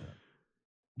us up.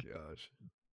 Gosh.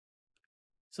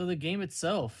 So the game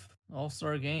itself,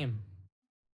 All-Star game.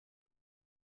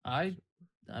 I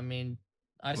mean,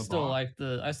 I still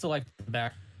LeBron? like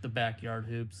the backyard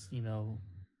hoops,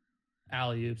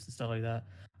 alley oops and stuff like that.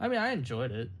 I mean, I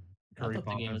enjoyed it. I Curry thought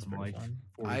the game popping was from pretty like fun.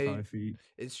 45 feet.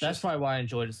 It's That's just probably why I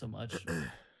enjoyed it so much.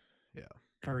 yeah.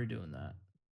 Curry doing that.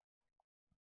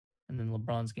 And then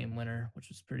LeBron's game winner, which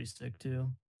was pretty sick too.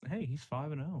 Hey, he's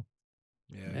 5-0.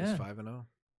 Yeah, Yeah. he's 5-0.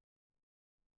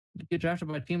 You get drafted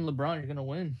by Team LeBron, you're gonna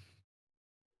win.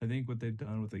 I think what they've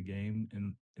done with the game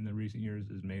in the recent years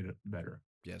has made it better.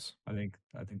 Yes. I think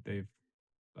they've.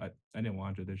 I didn't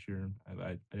watch it this year.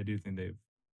 I do think they've.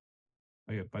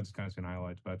 I just kind of seen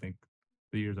highlights, but I think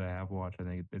the years I have watched, I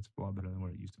think it's a lot better than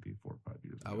what it used to be 4 or 5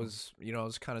 years ago. I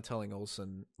was kind of telling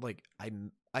Olsen, like,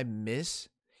 I miss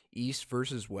East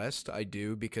versus West. I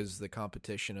do, because the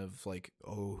competition of, like,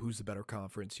 oh, who's the better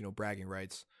conference, bragging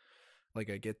rights. Like,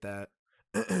 I get that.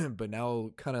 But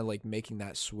now kind of like making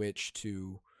that switch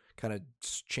to kind of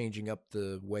changing up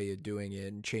the way of doing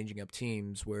it and changing up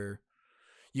teams where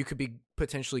you could be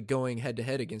potentially going head to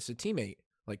head against a teammate,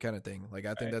 like, kind of thing. Like, I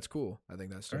think Right. that's cool. I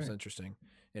think that stuff's Right. interesting,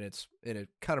 and it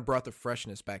kind of brought the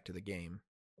freshness back to the game.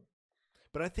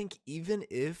 But I think even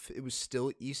if it was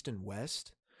still East and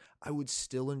West, I would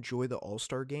still enjoy the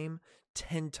All-Star game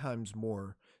 10 times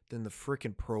more than the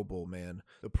freaking Pro Bowl, man.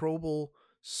 The Pro Bowl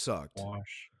sucked.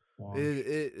 Wash.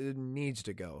 It needs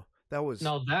to go. That was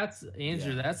No, that's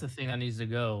Andrew. Yeah. That's the thing that needs to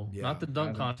go. Yeah. Not the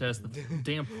dunk contest, the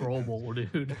damn Pro Bowl,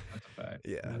 dude. That's a fact.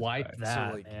 Yeah. That's a Wipe fact. that,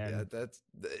 so, like, man. yeah, that's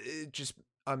it. Just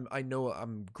I know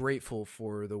I'm grateful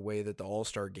for the way that the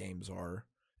All-Star games are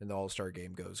and the All-Star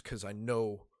game goes, because I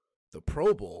know the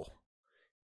Pro Bowl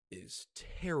is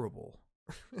terrible.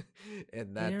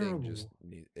 And that thing just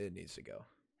needs to go.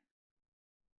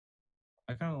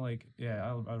 I kind of like,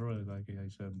 I really like it. I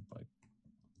said, like,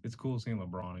 it's cool seeing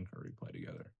LeBron and Curry play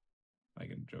together, like,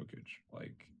 in Jokic,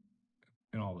 like,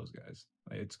 and all those guys.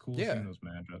 Like, it's cool Yeah. seeing those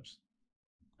matchups.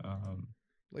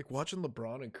 Like, watching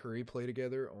LeBron and Curry play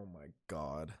together, oh my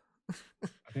god.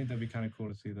 I think that'd be kind of cool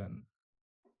to see that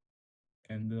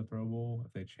end the Pro Bowl,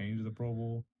 if they change the Pro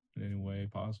Bowl in any way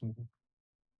possible.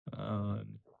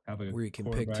 Have like a Where you can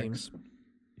pick quarterback- teams.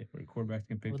 Yeah, where quarterbacks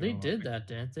can pick. Well, their they own did offense. that,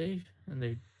 didn't they? And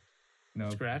they No,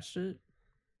 scratched it.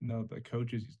 no, the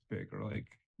coaches used to pick, or like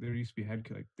there used to be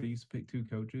like they used to pick 2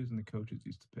 coaches, and the coaches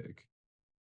used to pick.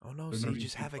 Oh no, There's see, no just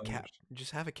reason have a players.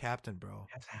 just have a captain, bro.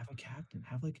 You have to have a captain.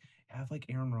 Have like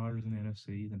Aaron Rodgers in the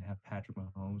NFC, then have Patrick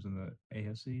Mahomes in the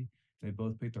AFC. They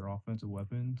both pick their offensive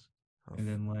weapons, and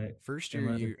then First and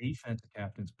year let you the defensive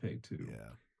captains pick too. Yeah.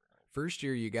 First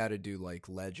year you got to do, like,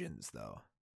 legends though.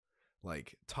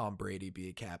 Like Tom Brady be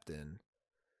a captain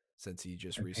since he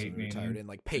just And recently Peyton retired, Manning. and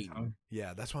like Peyton. Tom.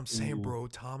 Yeah, that's what I'm saying, Ooh. bro.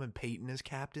 Tom and Peyton as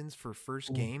captains for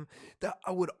first Ooh. game. That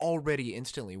I would already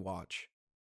instantly watch.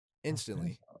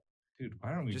 Instantly. Dude,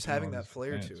 why aren't we Just doing having all that these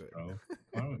flair events, to it. bro?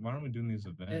 Why aren't we doing these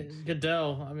events?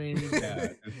 Goodell. I mean,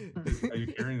 Yeah, are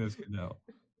you hearing this, Goodell?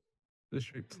 This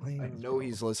straight plane. I know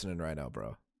he's listening right now,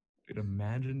 bro. Dude,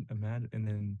 imagine, and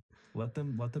then let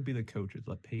them be the coaches.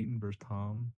 Let Peyton versus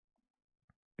Tom,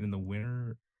 and then the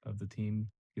winner of the team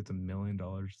gets $1 million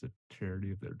to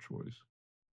charity of their choice.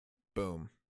 Boom.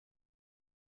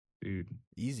 Dude,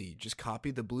 Easy. Just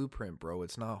copy the blueprint, bro.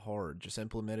 It's not hard. Just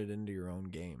implement it into your own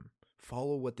game.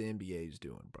 Follow what the NBA is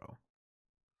doing, bro.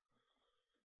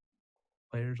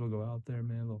 players will go out there,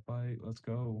 man. They'll fight. Let's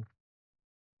go.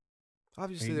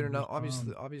 Obviously Peyton they're not versus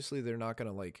Tom. obviously they're not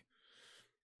gonna, like,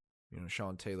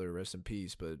 Sean Taylor, rest in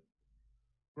peace, but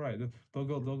Right. They'll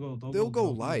go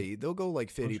light. They'll go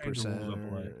like they'll change the 50%. rules up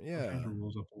a little. Or, They'll yeah. change the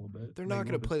rules up a little bit. They're Make not it a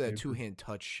gonna little play bit that safer. two-hand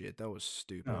touch shit. That was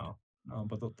stupid. No,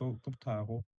 but they'll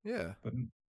tackle. Yeah. But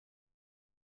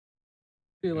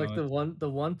feel like know, the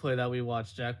one play that we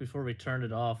watched, Jack, before we turned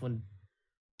it off when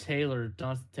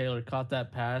Jonathan Taylor caught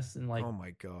that pass and like Oh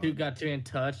my dude god. got to and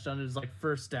touched on his like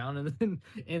first down, and then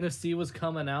NFC was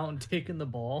coming out and taking the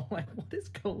ball. Like, what is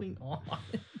going on?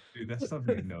 Dude, that stuff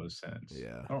made no sense.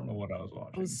 Yeah. I don't know what I was I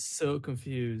watching. was so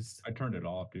confused. I turned it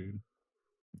off, dude.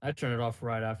 I turned it off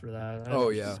right after that. I didn't Oh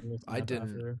watch a yeah. single I snap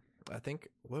didn't. after. I think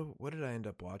what did I end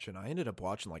up watching? I ended up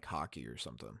watching like hockey or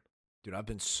something. Dude, I've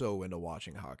been so into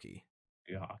watching hockey.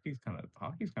 Yeah, hockey's kind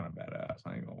of badass.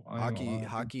 I ain't gonna lie.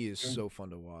 Hockey is so fun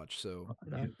to watch. So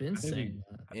I've been saying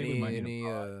that. I think we might need a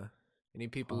pod. any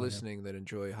people pod listening that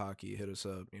enjoy hockey, hit us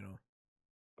up. You know,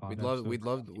 pod episode.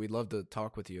 we'd love to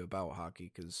talk with you about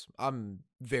hockey because I'm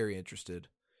very interested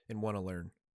and want to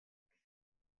learn.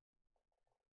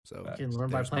 So You can learn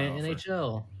by there's my playing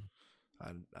offer.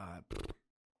 NHL.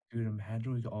 Dude,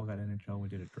 imagine we all got NHL. We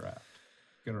did a draft,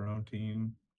 get our own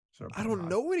team. I don't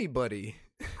know anybody.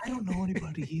 I don't know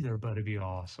anybody either, but it'd be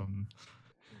awesome.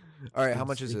 All right, how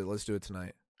much is it? Let's do it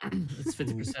tonight. It's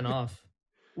 50% off.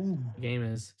 Ooh, The game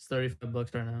is. It's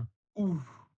 $35 right now. ooh.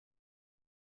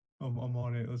 I'm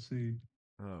on it. Let's see.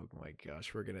 Oh my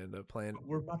gosh, we're gonna end up playing.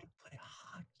 We're about to play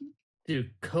hockey. Dude,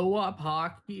 co-op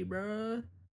hockey, bro.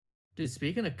 Dude,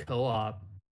 speaking of co-op,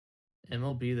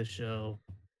 MLB The Show.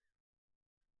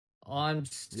 I'm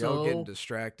Y'all getting so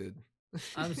distracted.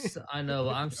 I know.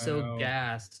 I'm so know.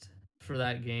 gassed for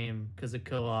that game because of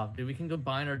co-op. Dude, we can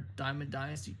combine our Diamond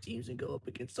Dynasty teams and go up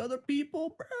against other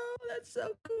people, bro. That's so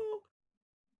cool.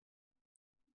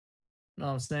 Know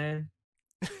what I'm saying?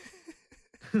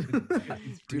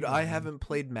 Dude, I haven't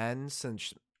played Madden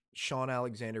since Sean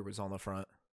Alexander was on the front.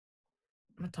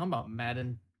 I'm not talking about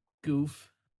Madden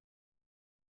goof.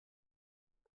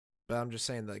 But I'm just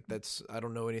saying, like, I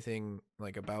don't know anything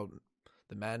like about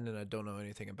the Madden, and I don't know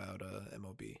anything about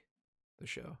MLB, the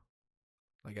show.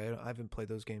 Like, I haven't played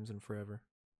those games in forever.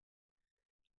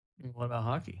 What about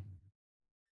hockey?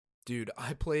 Dude,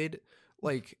 I played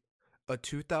like a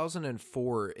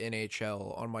 2004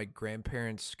 NHL on my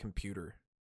grandparents' computer.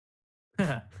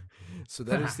 So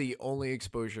that is the only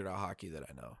exposure to hockey that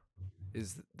I know,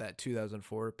 is that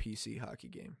 2004 PC hockey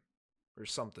game or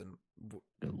something.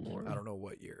 Good Lord. I don't know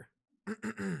what year.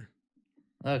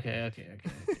 Okay.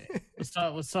 Let's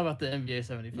talk about the NBA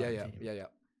 75 team. Yeah.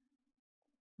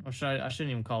 Or I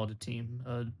shouldn't even call it a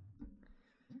team.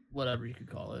 Whatever you could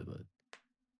call it, but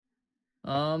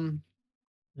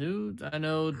dude, I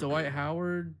know Dwight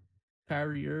Howard,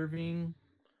 Kyrie Irving.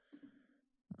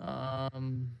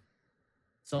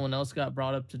 Someone else got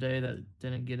brought up today that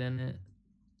didn't get in it.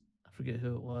 I forget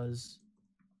who it was.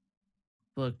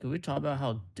 But could we talk about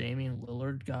how Damian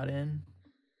Lillard got in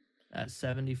at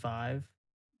 75?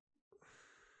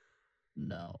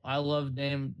 No. I love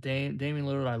Damian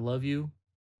Lillard. I love you.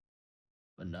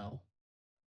 But no.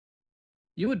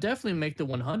 You would definitely make the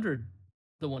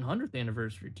 100th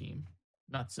anniversary team,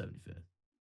 not 75th.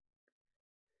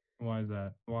 Why is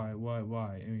that? Why?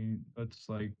 I mean, that's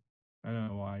like, I don't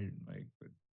know why. Like,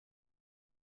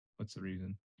 what's the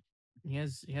reason? He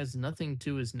has nothing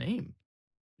to his name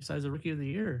besides the Rookie of the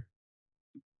Year.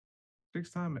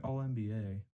 6-time All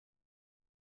NBA.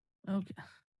 Okay.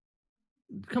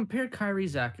 Compare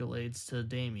Kyrie's accolades to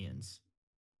Damian's.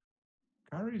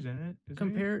 Kyrie's in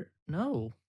it.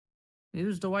 No.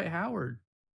 Neither's Dwight Howard.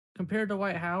 Compare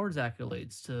Dwight Howard's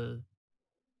accolades to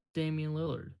Damian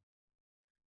Lillard.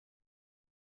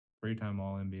 3-time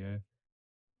All NBA.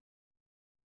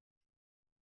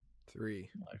 3.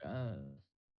 Like,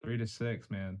 3 to 6,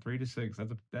 man. 3 to 6.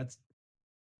 That's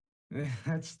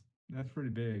pretty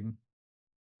big.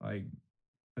 Like,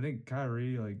 I think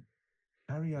Kyrie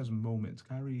has moments.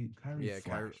 Kyrie's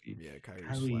flashy.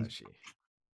 Kyrie's flashy.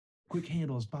 Quick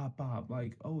handles, bop.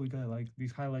 Like, oh, we got like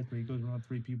these highlights where he goes around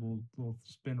 3 people, little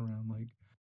spin around. Like,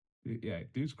 yeah,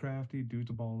 dude's crafty, dude's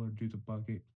a baller, dude's a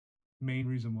bucket. Main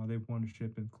reason why they won a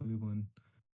ship in Cleveland.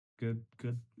 Good.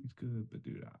 He's good, but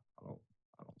dude, I don't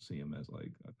see him as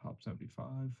like a top 75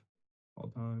 all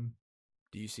time.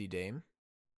 Do you see Dame?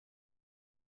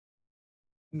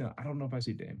 No, I don't know if I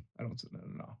see Dame. I don't.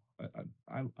 No.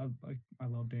 I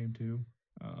love Dame too,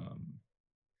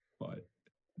 but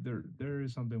there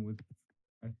is something with,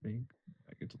 I think,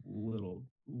 like, it's a little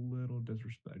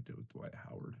disrespected with Dwight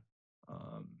Howard.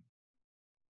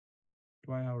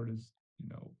 Dwight Howard is,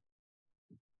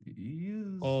 he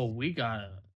is. oh, we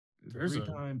got three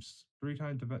times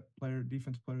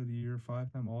defense player of the year,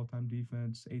 5-time all-time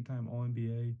defense, 8-time All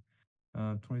NBA,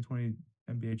 2020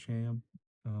 NBA champ,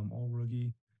 all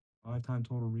rookie, 5-time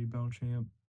total rebound champ.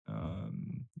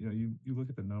 You look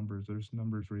at the numbers. There's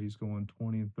numbers where he's going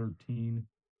 20 and 13,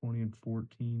 20 and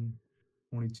 14,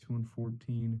 22 and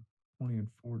 14, 20 and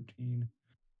 14.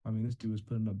 I mean, this dude is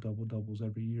putting up double doubles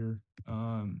every year.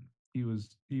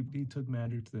 he took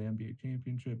Magic to the NBA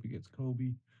championship against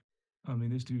Kobe. I mean,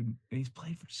 this dude, he's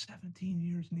played for 17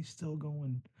 years and he's still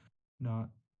going. Not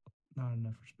not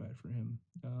enough respect for him.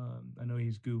 I know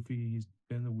he's goofy. He's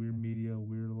been in the weird media,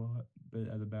 weird a lot, but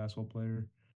as a basketball player,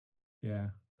 yeah,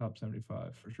 top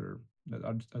 75 for sure.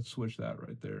 I'd switch that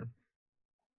right there.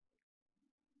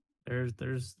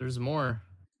 There's more.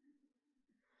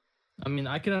 I mean,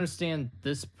 I can understand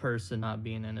this person not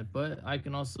being in it, but I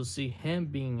can also see him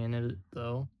being in it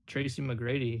though. Tracy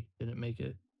McGrady didn't make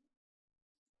it.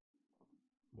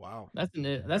 Wow. That's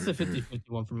that's a 50-50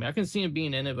 one for me. I can see him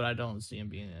being in it, but I don't see him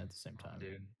being in it at the same time.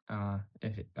 Dude, Yeah.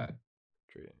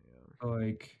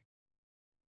 like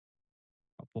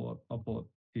I'll pull up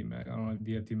T Mac. I don't know. Do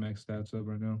you have T Mac stats up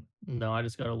right now? No, I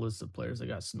just got a list of players that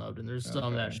got snubbed, and there's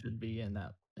some that Okay. should be in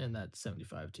that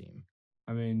 75 team.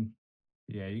 I mean,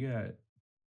 yeah, you got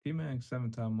T Mac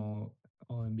 7-time All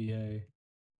NBA.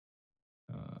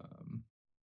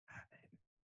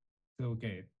 So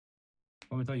okay.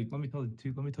 Let me tell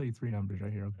you three numbers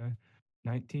right here, okay?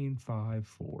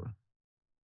 1954.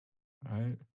 All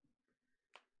right.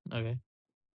 Okay.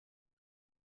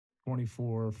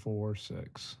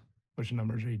 24-4-6. Which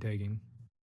numbers are you taking?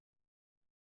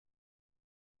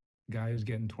 Guy who's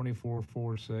getting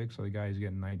 24-4-6, or the guy who's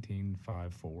getting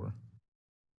 19-5-4?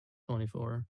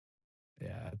 24.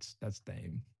 Yeah, that's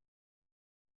Dame.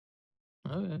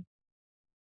 Okay.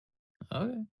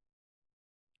 Okay.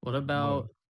 What about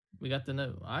we got the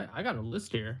note? I got a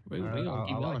list here. We gonna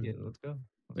keep going. Like it. Let's go.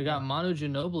 We got Manu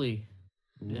Ginobili.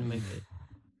 Didn't make it.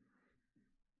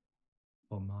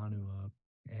 Pull Manu up.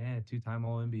 Yeah, 2-time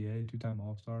All NBA, 2-time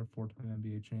All Star, 4-time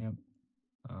NBA champ.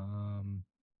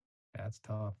 That's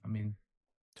tough. I mean,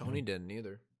 Tony didn't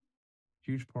either.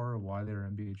 Huge part of why they're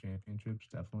NBA championships,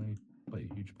 definitely play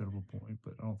a huge pivotal point.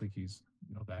 But I don't think he's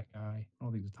that guy. I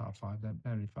don't think he's top 5, that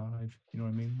 95. You know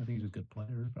what I mean? I think he's a good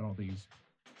player. I don't think he's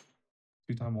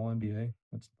 2-time All NBA.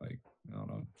 That's like, I don't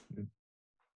know.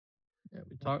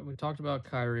 Yeah, we talked about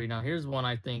Kyrie. Now here's one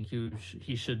I think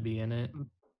he should be in it.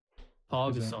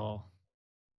 Paul Gasol.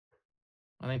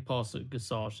 I think Paul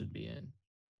Gasol should be in.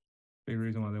 Big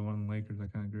reason why they won the Lakers. I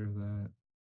kind of agree with that.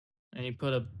 And he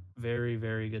put up very,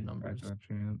 very good numbers.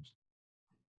 Champs.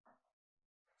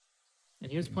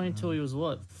 And he was playing until he was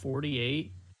what,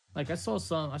 48? Like I saw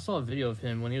a video of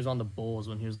him when he was on the Bulls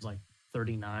when he was like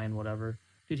 39, whatever.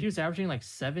 Dude, he was averaging like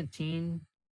 17,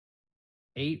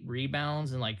 8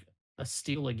 rebounds, and like a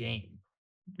steal a game.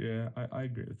 Yeah, I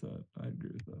agree with that. I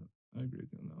agree with you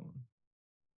on that one.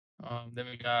 Then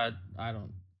we got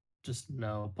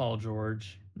Paul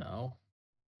George. No.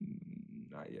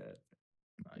 Not yet.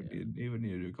 He would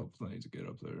need to do a couple things to get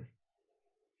up there.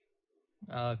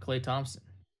 Klay Thompson.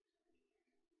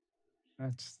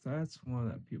 That's one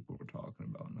that people were talking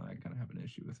about, and I kind of have an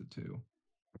issue with it too.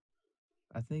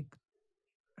 I think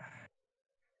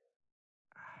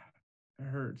it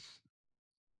hurts.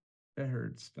 It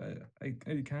hurts, but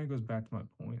it kind of goes back to my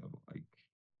point of like,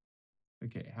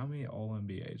 okay, how many All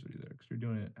NBAs are you there? Because you're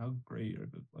doing it. How great are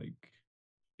the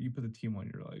you put the team on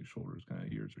your shoulders? Kind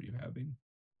of years are you having?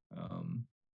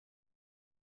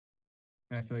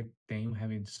 And I feel like Dame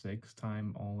having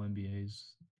 6-time All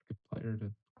NBAs compared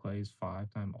to Clay's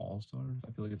 5-time All Stars.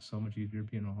 I feel like it's so much easier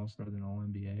being an All Star than All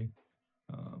NBA.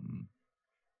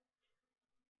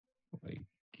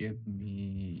 Give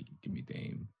me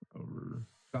Dame over.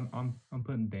 I'm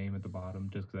putting Dame at the bottom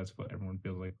just because that's what everyone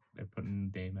feels like they're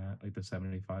putting Dame at, like the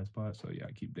 75 spot. So yeah,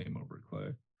 I keep Dame over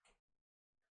Clay.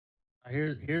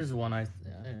 Here's one I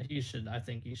think he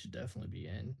should definitely be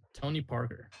in. Tony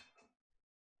Parker.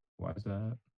 Why is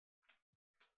that?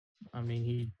 I mean,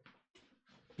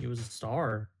 he was a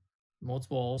star,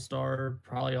 multiple All-Star,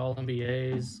 probably All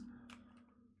NBAs.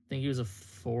 I think he was a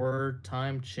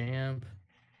 4-time champ.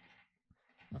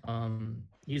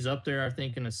 He's up there, I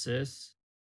think, in assists.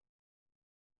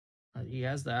 He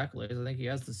has the accolades. I think he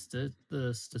has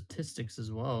the statistics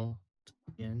as well.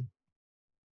 Again,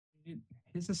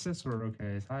 his assists were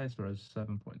okay. His highest was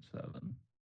 7.7. A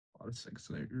lot of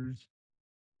 6-figures.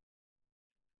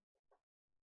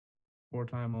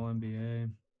 4-time All NBA,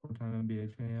 4-time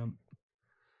NBA champ.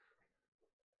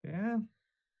 Yeah.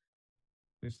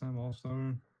 6-time All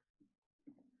Star.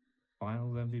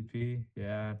 Finals MVP.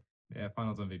 Yeah,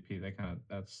 Finals MVP.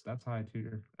 That's high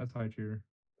tier. That's high tier.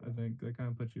 I think that kind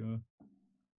of puts you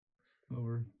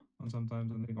over on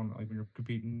sometimes. I think on when you're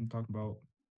competing, talk about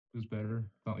who's better.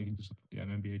 It's not like you just an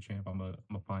NBA champ. I'm a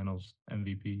Finals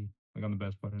MVP. Like I'm the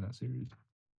best player in that series.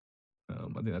 I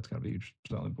think that's gotta be a huge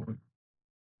selling point.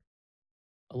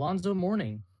 Alonzo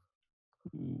Mourning.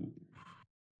 Ooh.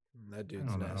 That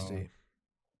dude's nasty.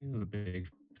 He was a big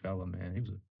fella, man. He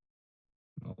was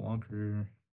A long career.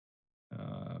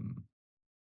 Um,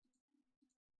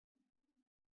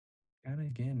 and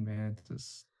again, man, it's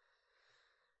just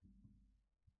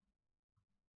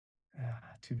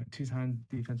two-time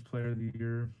defense player of the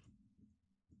year,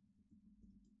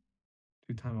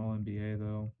 two-time All NBA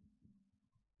though.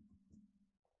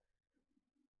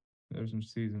 There's some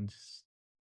seasons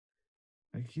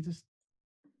like he just.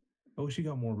 I wish he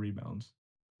got more rebounds.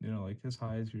 You know, like his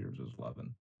highest year was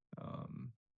 11.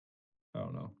 Um, I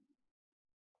don't know.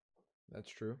 That's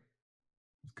true.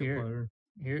 He's a good Here, player.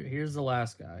 here's the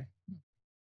last guy.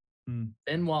 Hmm.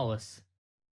 Ben Wallace.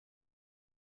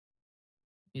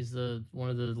 He's the one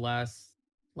of the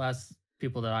last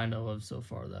people that I know of so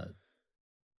far that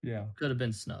Yeah. could have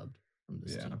been snubbed from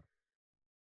this Yeah. team.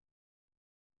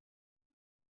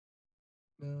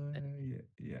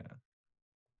 Yeah.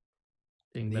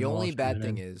 Being The Ben only Wallace should have bad been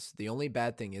thing in. is the only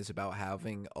bad thing is about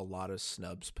having a lot of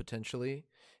snubs potentially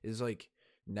is like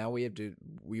now we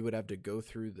would have to go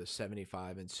through the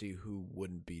 75 and see who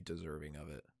wouldn't be deserving of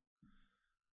it.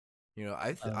 You know,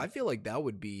 I feel like that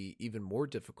would be even more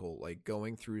difficult, like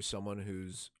going through someone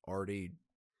who's already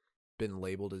been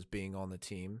labeled as being on the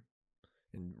team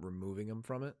and removing them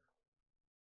from it.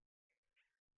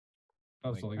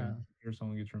 Oh, Like, so like if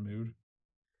someone gets removed.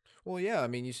 well, yeah, I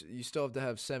mean, you still have to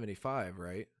have 75,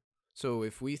 right? So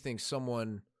if we think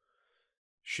someone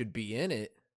should be in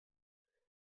it,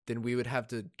 then we would have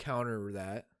to counter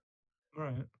that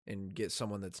Right. and get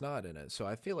someone that's not in it. So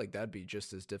I feel like that'd be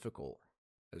just as difficult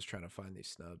as trying to find these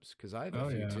snubs because I have a Oh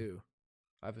few yeah. too.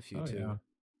 I have a few Oh too. yeah.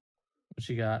 What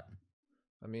you got?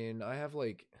 I mean, I have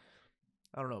like,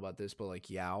 I don't know about this, but like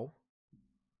Yao.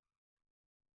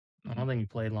 I don't think he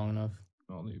played long enough.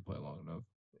 I don't think you play long enough.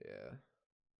 Yeah,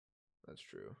 that's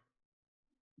true.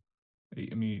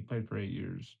 I mean, he played for 8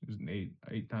 years. He was an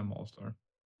eight-time All-Star,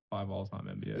 5 all-time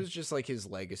It NBA. was just like his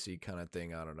legacy kind of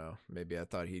thing. I don't know. Maybe I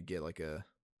thought he'd get like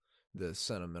the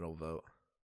sentimental vote.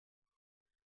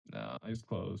 No, he's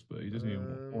close, but he just needed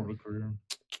more of a career.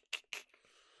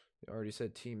 You already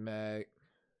said T Mac,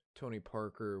 Tony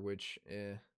Parker, which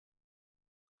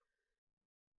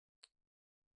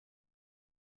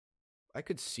I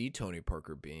could see Tony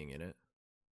Parker being in it.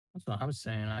 That's what I was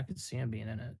saying. I could see him being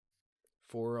in it.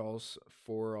 Four all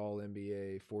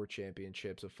NBA, 4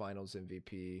 championships, a Finals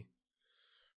MVP.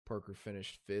 Parker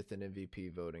finished 5th in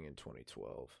MVP voting in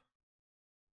 2012.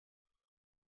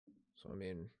 So I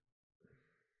mean,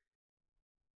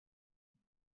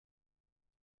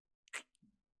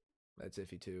 that's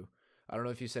iffy too. I don't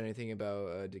know if you said anything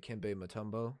about Dikembe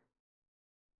Mutombo.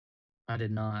 I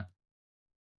did not.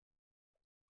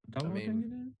 Tell I me what thing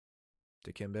mean,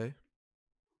 you did? Dikembe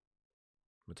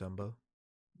Mutombo.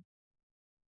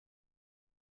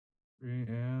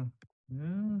 Yeah.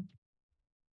 Yeah.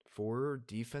 4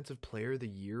 Defensive Player of the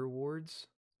Year awards.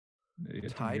 Yeah,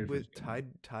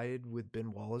 Tied with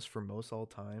Ben Wallace for most all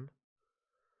time.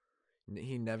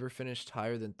 He never finished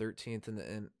higher than 13th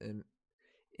in the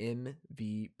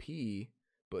MVP,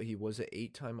 but he was an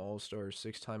 8-time All-Star,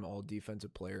 6-time All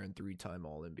Defensive Player, and 3-time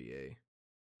All NBA.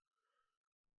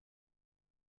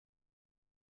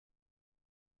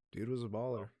 Dude was a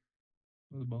baller.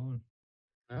 Was a baller.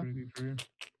 Yeah. Pretty good career.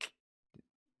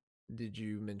 Did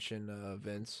you mention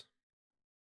Vince?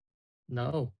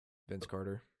 No. Vince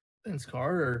Carter. Vince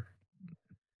Carter.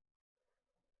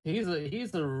 He's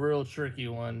a real tricky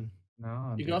one.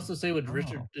 No, You can also say, did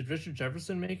Richard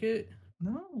Jefferson make it?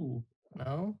 No.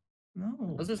 No.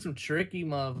 No. Those are some tricky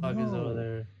motherfuckers over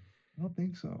there. I don't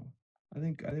think so. I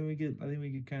think we get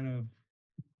kind of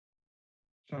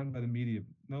shined by the media.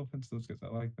 No offense to those guys, I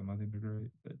like them. I think they're great.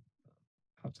 But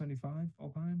top 75 all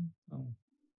time? No.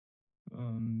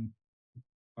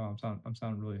 Oh, I'm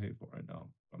sounding really hateful right now.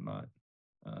 I'm not.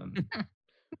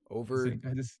 Over.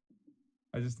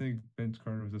 I just think Vince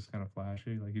Carter was just kind of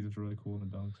flashy. Like he's just really cool in the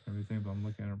dunks and everything. But I'm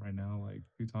looking at him right now, like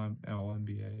 2-time All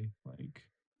NBA, like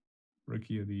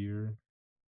Rookie of the Year.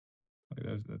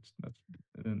 Like that's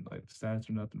and then like the stats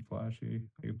are nothing flashy.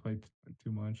 Like he played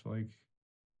too much. Like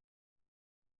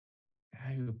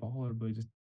yeah, he was a baller, but he just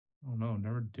I don't know,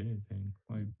 never did anything.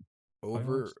 Like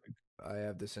over. I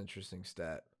have this interesting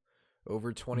stat.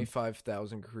 Over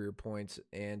 25,000 career points,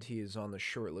 and he is on the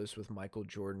short list with Michael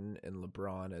Jordan and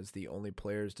LeBron as the only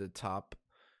players to top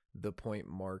the point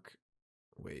mark.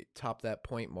 Top that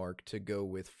point mark to go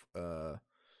with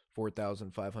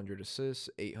 4,500 assists,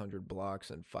 800 blocks,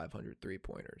 and 500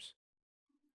 3-pointers.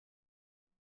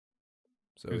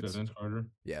 So it's Vince Carter.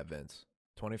 Yeah, Vince.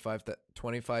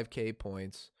 25K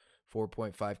points,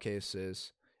 4.5K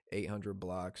assists, 800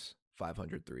 blocks,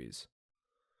 500 threes.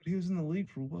 But he was in the league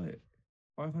for what?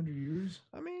 500 years.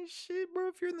 I mean, shit, bro.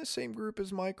 If you're in the same group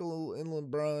as Michael and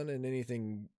LeBron and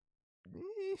anything,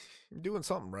 you're doing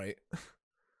something right.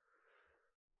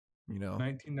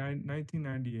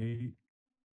 1998,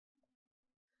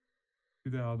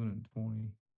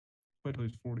 2020. Played till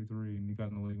he's 43, and he got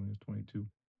in the league when he was 22.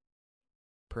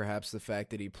 Perhaps the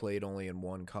fact that he played only in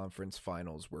one conference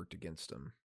finals worked against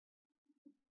him.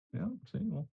 Yeah,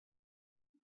 single.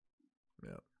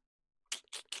 Yeah.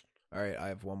 All right, I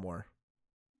have one more.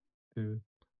 Dude.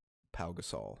 Pau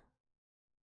Gasol.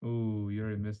 Oh, you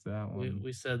already missed that one.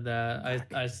 We said that.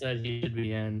 I said he should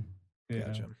be in. Yeah.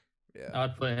 Gotcha. Yeah.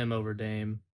 I'd put him over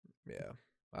Dame. Yeah.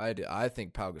 I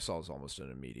think Pau Gasol is almost an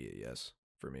immediate yes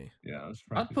for me. Yeah,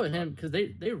 I'd put him because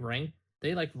they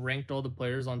ranked all the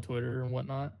players on Twitter and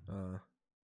whatnot.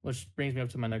 Which brings me up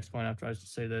to my next point after I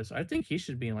say this. I think he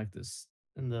should be in like this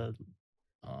in the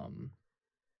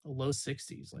low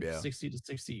 60s, like 60 to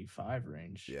 65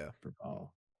 range. Yeah. For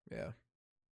Paul. Yeah.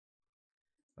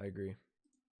 I agree.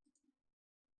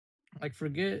 Like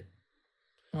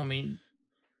I mean,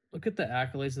 look at the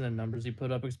accolades and the numbers he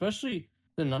put up, especially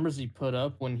the numbers he put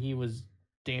up when he was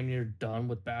damn near done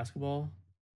with basketball.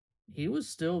 He was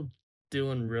still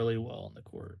doing really well on the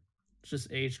court. It's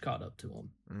just age caught up to him.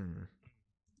 Mm.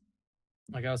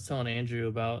 Like I was telling Andrew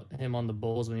about him on the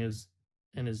Bulls when he was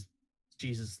in his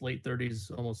late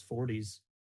 30s, almost 40s.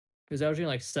 He was averaging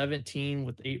like 17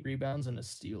 with 8 rebounds and a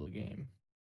steal a game.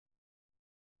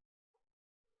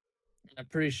 I'm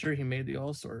pretty sure he made the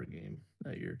All-Star game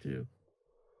that year too.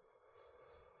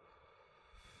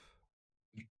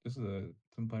 This is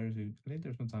some players who I think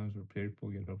there's sometimes where people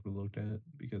get overlooked at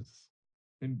because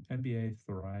NBA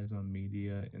thrives on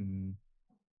media and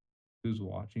who's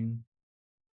watching.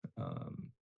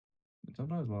 And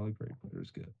sometimes a lot of great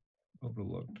players get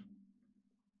overlooked.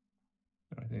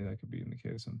 And I think that could be in the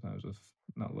case sometimes with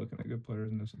not looking at good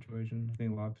players in this situation. I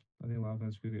think a lot of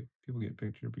times people get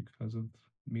pictured because of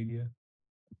media.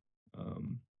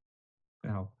 And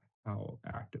how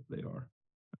active they are.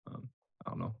 I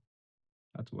don't know.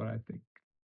 That's what I think.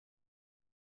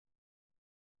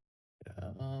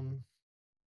 Yeah,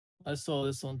 I saw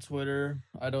this on Twitter.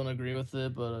 I don't agree with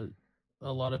it, but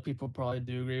a lot of people probably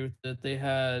do agree with it. They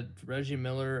had Reggie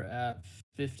Miller at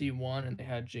 51, and they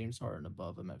had James Harden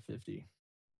above him at 50.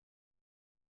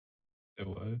 It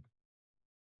what?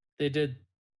 They did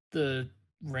the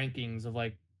rankings of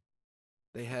like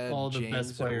they had all the James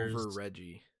best players over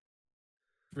Reggie.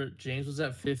 James was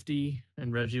at 50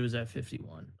 and Reggie was at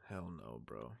 51. Hell no,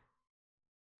 bro.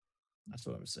 That's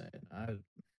what I'm saying. Hell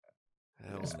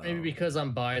no. Maybe because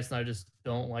I'm biased and I just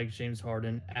don't like James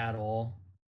Harden at all.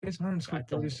 James Harden scored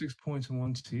 36 points in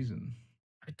one season.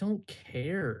 I don't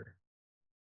care.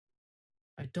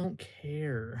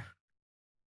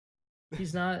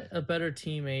 He's not a better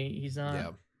teammate. He's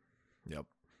not. Yep.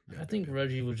 I think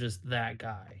Reggie was just that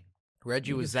guy.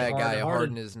 Reggie was that guy.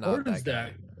 Harden is not that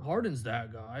guy. Harden's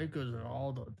that guy because of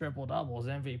all the triple doubles,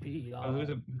 MVP.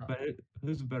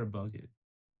 Who's a better bucket?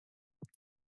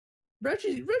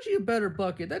 Reggie a better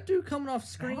bucket. That dude coming off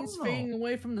screens, fading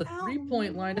away from the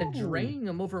 3-point line and draining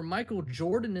him over Michael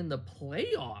Jordan in the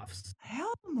playoffs.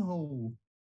 Hell no.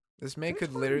 This man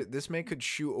could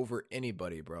shoot over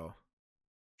anybody, bro.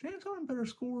 James Harden better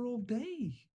score all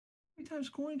day. 3-time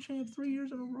scoring champ 3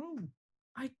 years in a row.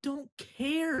 I don't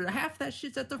care. Half that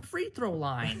shit's at the free throw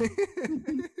line.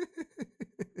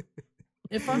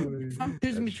 If I'm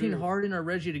choosing between Harden or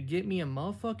Reggie to get me a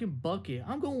motherfucking bucket,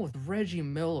 I'm going with Reggie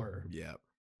Miller. Yeah.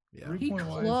 He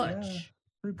clutch.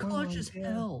 Clutch as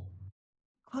hell.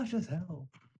 Clutch as hell.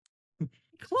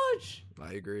 Clutch.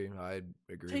 I agree.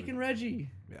 Taking Reggie.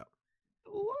 Yeah.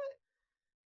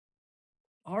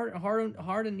 What?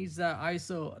 Harden needs that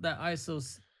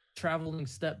ISO traveling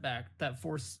step back, that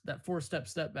four-step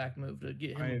step back move to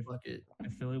get him a bucket.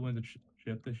 If Philly wins the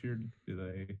chip this year,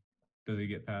 do they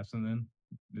get past him then?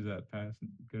 Is that pass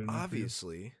good enough?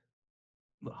 Obviously.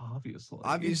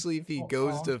 Obviously, if he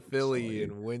goes to Philly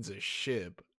and wins a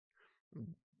ship,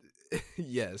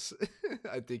 yes,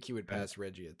 I think he would pass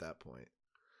Reggie at that point.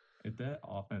 If that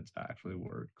offense actually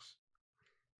works,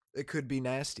 it could be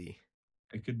nasty.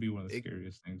 It could be one of the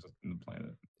scariest things on the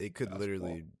planet. It could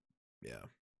literally, yeah.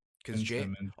 Because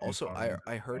also,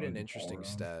 I heard an interesting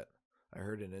stat.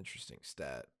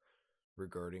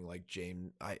 Regarding like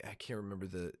James, I can't remember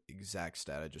the exact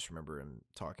stat. I just remember him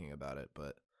talking about it.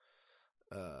 But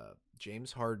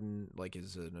James Harden like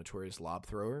is a notorious lob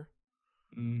thrower.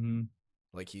 Mm-hmm.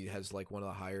 Like he has like one of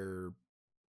the higher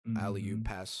alley-oop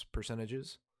pass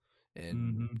percentages,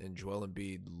 and Joel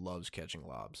Embiid loves catching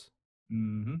lobs.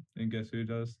 Mm-hmm. And guess who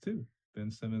does too?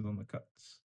 Ben Simmons on the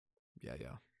cuts. Yeah.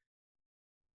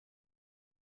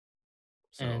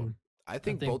 So And I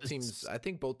think think both this- teams. I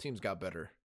think both teams got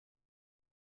better.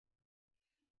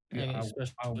 Yeah, and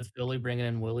especially with Philly bringing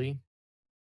in Willie,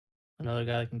 another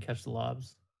guy that can catch the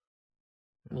lobs.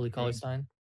 Willie True. Cauley-Stein.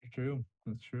 True.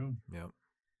 That's true. Yep.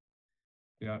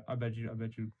 Yeah, I bet you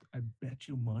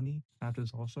money after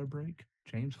this All-Star break,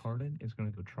 James Harden is gonna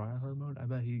go try hard mode. I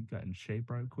bet he got in shape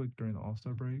right quick during the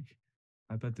All-Star break.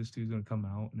 I bet this dude's gonna come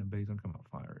out and then he's gonna come out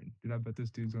firing. Dude, I bet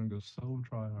this dude's gonna go so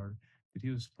try hard. Dude, he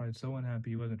was probably so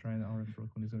unhappy he wasn't trying that hard in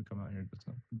Brooklyn. He's gonna come out here and just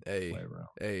Hey, play around.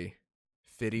 hey,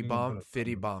 Fitty You're gonna bomb, put up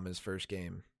Fitty numbers. bomb his first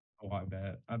game. Oh, I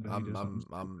bet he did something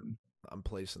stupid. I'm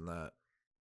placing that.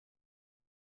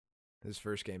 His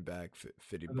first game back,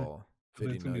 Fitty I bet- ball, I bet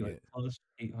Fitty it's gonna be nugget. like plus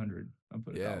 800. I'm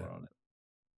putting Yeah. a dollar on it.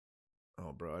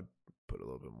 Oh, bro, I'd put a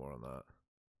little bit more on that.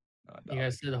 You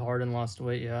guys said Harden lost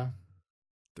weight, yeah?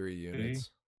 3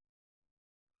 units.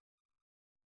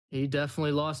 He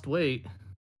definitely lost weight.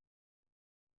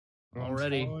 Bro,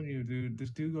 Already. I'm telling you, dude, this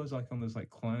dude goes like on this like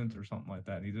cleanse or something like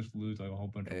that, and he just loses like a whole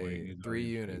bunch of weight. And Hey, he's 3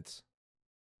 already in shape. units.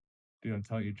 Dude, I'm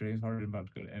telling you, James Harden about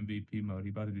to go to MVP mode.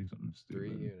 He about to do something 3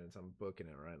 stupid. units. I'm booking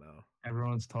it right now.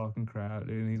 Everyone's talking crap,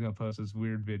 dude. And he's gonna post this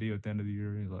weird video at the end of the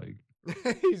year. He's like,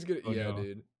 He's gonna, Oh, yeah, no.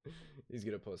 dude. He's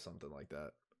gonna post something like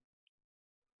that.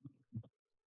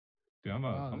 dude, I'm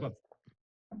Wow, about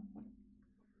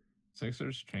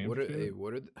Sixers What are championship. hey,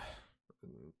 what are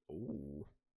ooh.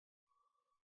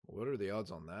 What are the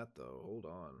odds on that though? Hold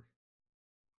on.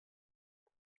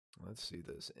 Let's see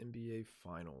this. NBA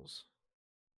Finals.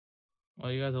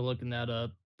 While you guys are looking that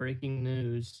up, breaking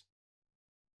news.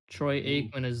 Troy Ooh.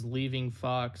 Aikman is leaving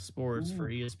Fox Sports for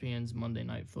Ooh. ESPN's Monday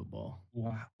Night Football.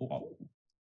 Wow. Oh.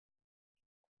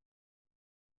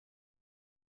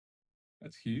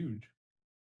 That's huge.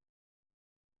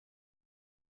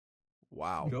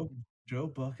 Wow. Joe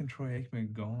Buck and Troy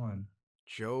Aikman gone.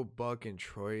 Joe Buck and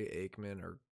Troy Aikman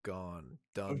are gone.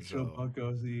 Oh, Joe Dunzo. Buck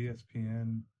goes to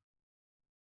ESPN.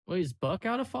 Wait, is Buck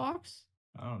out of Fox?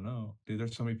 I don't know. Dude,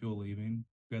 there's so many people leaving.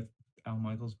 We got Al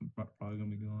Michaels probably gonna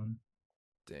be gone.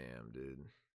 Damn, dude.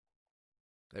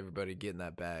 Everybody getting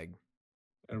that bag.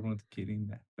 Everyone's getting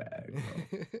that bag,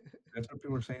 bro. That's what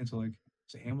people are saying. So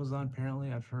Amazon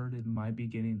apparently I've heard it might be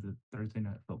getting the Thursday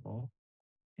Night Football.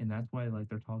 And that's why like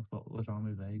they're talking about LeJean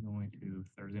McVay going to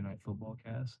Thursday Night Football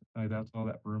cast. Like that's all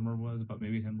that rumor was about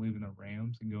maybe him leaving the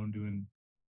Rams and going doing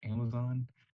Amazon.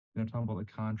 And they're talking about the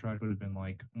contract would have been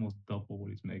like almost double what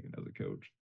he's making as a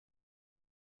coach.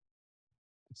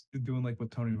 It's doing like with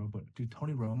Tony Romo. Dude,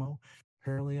 Tony Romo,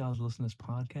 apparently I was listening to this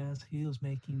podcast. He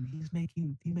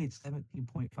made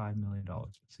 $17.5 million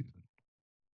this season.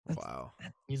 Wow.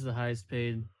 He's the highest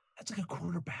paid. That's like a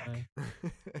quarterback.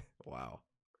 Wow.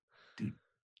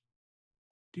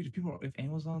 Dude, if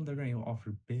Amazon, they're going to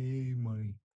offer big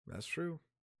money. That's true.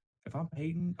 If I'm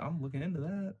Peyton, I'm looking into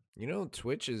that. You know,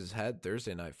 Twitch has had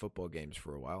Thursday night football games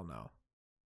for a while now.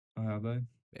 Oh, have they?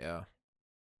 Yeah.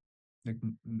 Like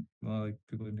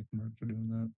people like Nick Merckx are doing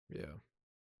that.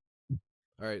 Yeah.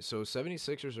 All right, so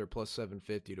 76ers are plus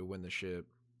 750 to win the ship.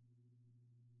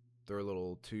 They're a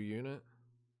little 2 unit.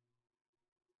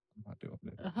 I'm not doing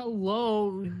it.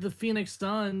 Hello, the Phoenix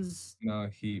Suns. No,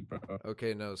 Heat, bro.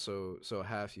 Okay, no, so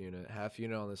half unit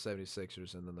on the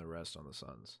 76ers and then the rest on the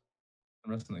Suns. The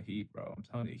rest of the Heat, bro. I'm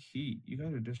telling you, Heat. You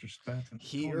guys are disrespecting.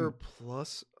 Heat are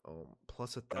plus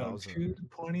 1,000.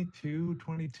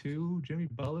 22. Jimmy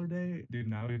Butler day, dude.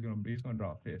 Now he's gonna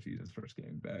drop 50 his first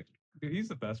game back. Dude, he's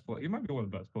the best player. He might be one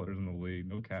of the best players in the league.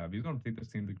 No cap. He's gonna take this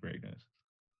team to greatness.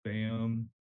 Bam,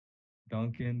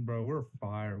 Duncan, bro. We're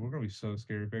fire. We're gonna be so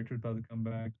scared. Victor's about to come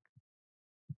back.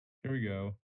 Here we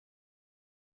go.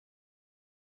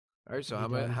 All right, so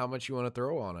He how much you want to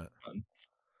throw on it?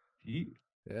 Heat.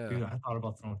 Yeah. Dude, I thought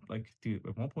about throwing dude,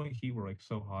 at one point Heat were like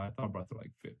so high. I thought about throwing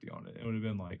like 50 on it. It would have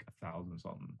been like 1,000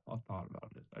 something. I thought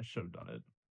about it. I should have done it.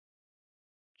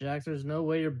 Jax, there's no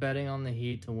way you're betting on the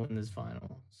Heat to win this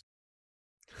finals.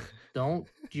 Don't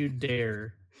you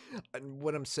dare. And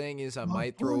what I'm saying is I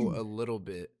might throw a little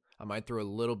bit. I might throw a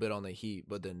little bit on the Heat,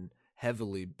 but then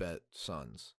heavily bet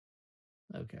Suns.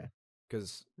 Okay.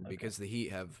 Because the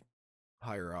Heat have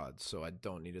higher odds, so I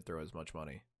don't need to throw as much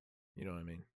money. You know what I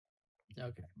mean?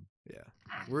 Okay. Yeah.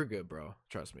 We're good, bro.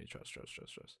 Trust me. Trust.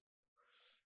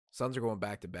 Suns are going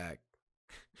back to back.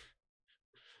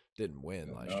 Didn't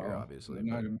win last year, obviously. They're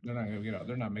not gonna get out.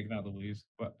 They're not making out of the West.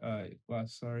 But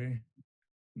sorry.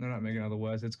 They're not making out of the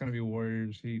West. It's gonna be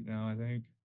Warriors Heat now, I think.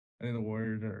 I think the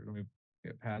Warriors are gonna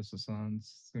get past the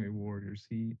Suns. It's gonna be Warriors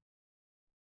Heat.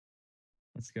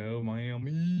 Let's go,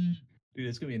 Miami. Dude,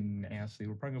 it's gonna be nasty.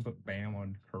 We're probably gonna put Bam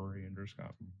on Curry and just gonna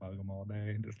bug them all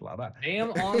day and just allow that.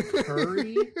 Bam on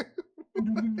Curry?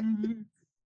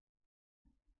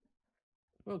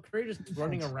 Bro, Curry just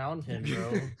running around him,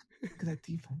 bro. Look at that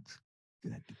defense.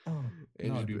 Look at that. Oh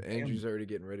no, Andrew's, dude. Andrew's already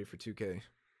getting ready for 2K.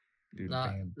 Dude, Not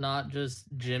Bam. not just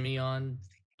Jimmy on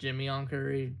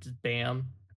Curry, just bam.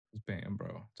 Just Bam,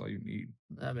 bro. That's all you need.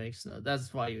 That makes no.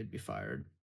 That's why you would be fired.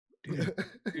 Dude,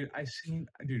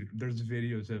 dude, there's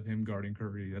videos of him guarding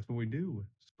Curry. That's what we do.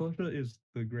 Spoelstra is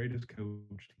the greatest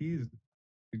coach. He's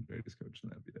the greatest coach in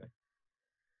the NBA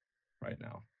right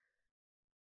now.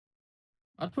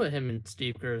 I'd put him in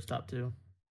Steve Kerr's top 2.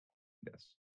 Yes.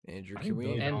 Andrew, I can think we?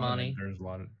 Billy And Donovan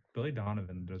Monty. Billy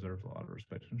Donovan deserves a lot of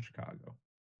respect in Chicago.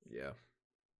 Yeah.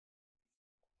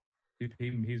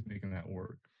 He's making that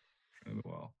work really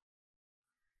well.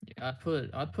 Yeah,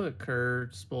 I'd put Kerr,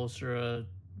 Spoelstra,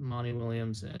 Monty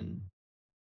Williams, and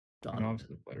Donovan.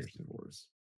 obviously the players too.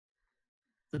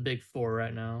 The big 4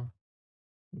 right now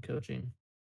in coaching.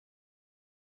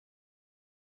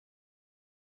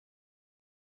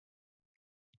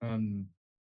 I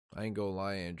ain't gonna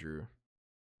lie, Andrew.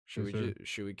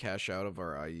 Should we cash out of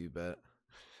our IU bet?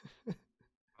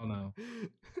 Oh no.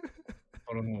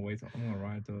 I'm gonna wait. I'm gonna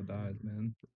ride till it dies,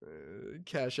 man.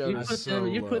 Cash out is so low.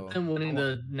 You put them winning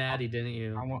the Natty, didn't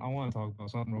you? I want to talk about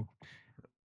something real quick.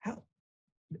 How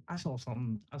I saw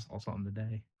something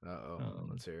today.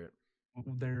 Let's hear it.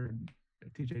 They're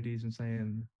TJD's been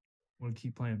saying we'll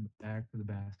keep playing back to the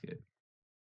basket.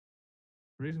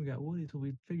 The reason we got Woody until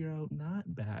we figure out not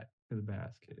back to the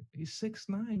basket. He's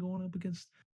 6'9" going up against.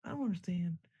 I don't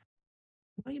understand.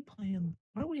 Why are you playing?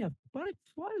 Why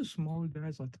do smaller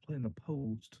guys like to play in the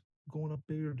post going up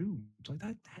bigger dudes? Like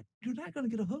that you're not gonna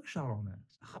get a hook shot on that.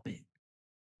 Stop it.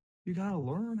 You gotta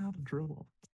learn how to dribble.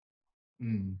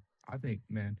 I think,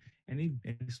 man, any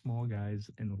small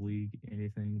guys in the league,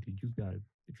 anything, dude, you gotta,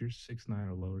 if you're 6'9"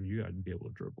 or lower, you gotta be able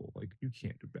to dribble. Like you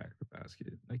can't do back to the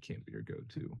basket. That can't be your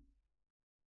go-to.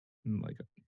 And like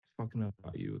fucking up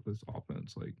by you with this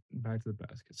offense, like back to the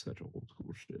basket, such old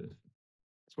school shit.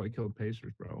 That's why he killed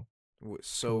Pacers, bro.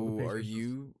 So are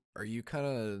you kind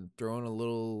of throwing a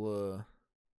little,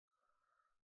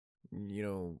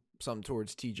 something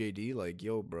towards TJD? Like,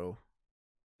 yo, bro.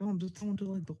 No, I'm just throwing to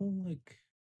like the whole like.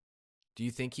 Do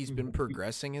you think he's been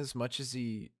progressing as much as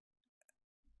he?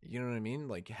 You know what I mean?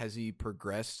 Like, has he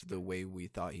progressed the way we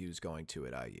thought he was going to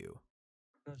at IU?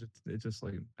 It's just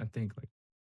like I think like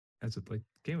as a like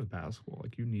game of basketball,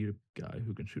 like you need a guy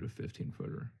who can shoot a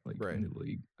 15-footer, like in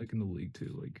the league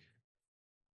too. Like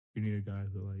you need a guy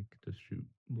who like to shoot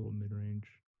a little mid range.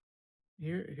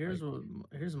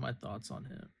 Here's my thoughts on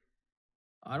him.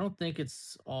 I don't think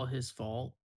it's all his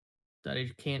fault that he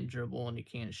can't dribble and he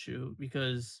can't shoot,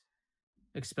 because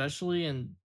especially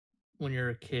when you're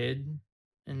a kid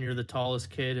and you're the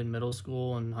tallest kid in middle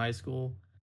school and high school,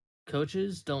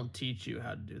 coaches don't teach you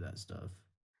how to do that stuff.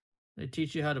 They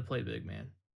teach you how to play big man.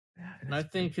 Yeah, and I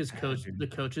think the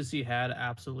coaches he had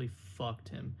absolutely fucked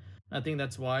him. I think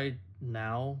that's why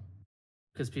now,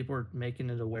 because people are making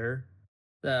it aware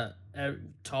that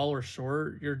tall or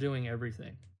short, you're doing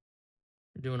everything.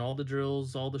 You're doing all the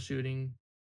drills, all the shooting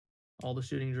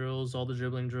drills, all the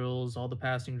dribbling drills, all the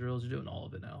passing drills. You're doing all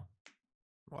of it now.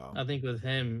 Wow. I think with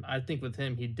him,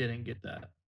 he didn't get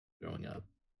that growing up.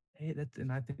 Hey,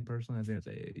 and I think personally, I think it's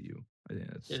AAU. I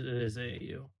think that's it is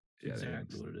AAU. Yeah,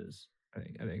 exactly what it is.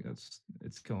 I think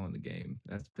it's killing the game.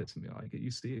 That's pissing me off. Like you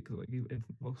see it because like it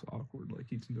looks awkward. Like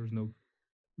there's no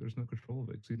control of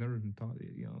it because he's never been taught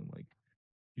it young. Like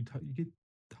you get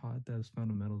taught those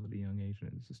fundamentals at a young age,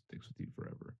 and it just sticks with you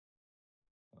forever.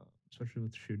 Especially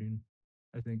with shooting,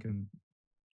 I think, and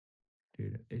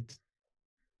dude, it's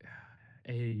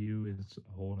AAU is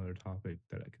a whole other topic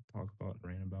that I could talk about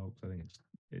and rant about because I think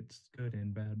it's good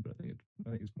and bad, but I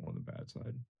think it's more on the bad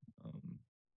side.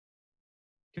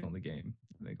 Killing the game,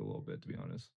 I think, a little bit, to be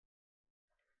honest.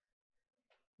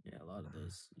 Yeah, a lot of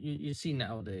those you see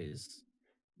nowadays,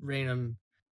 random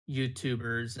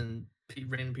YouTubers and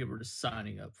random people are just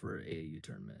signing up for an AAU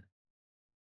tournament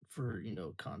for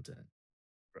content.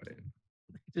 Right.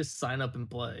 Just sign up and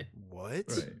play. What?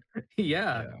 Right.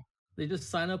 yeah. They just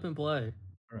sign up and play.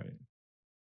 Right.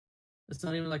 It's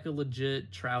not even like a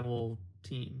legit travel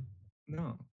team.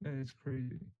 No, it's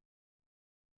crazy.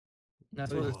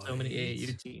 That's why there's so many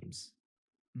AAU teams.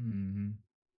 Mm-hmm.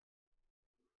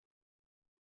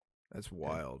 That's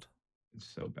wild.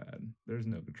 It's so bad. There's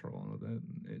no control on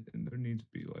it, and there needs to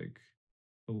be like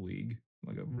a league,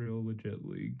 like a real legit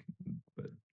league.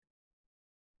 But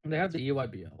they have the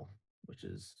EYBL, which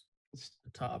is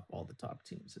all the top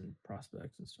teams and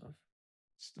prospects and stuff.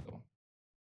 Still,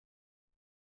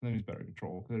 there needs better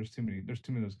control because there's too many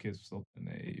of those kids still in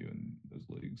the AAU and those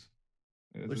leagues.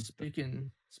 Which speaking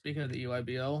of the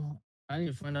EYBL, I need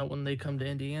to find out when they come to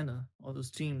Indiana. All those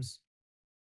teams.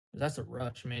 That's a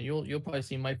rush, man. You'll probably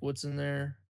see Mike Woodson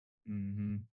there.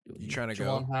 Mm-hmm. You trying to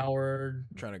Juwan go? Howard.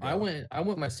 Trying to I go?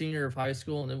 went my senior year of high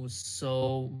school, and it was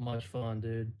so much fun,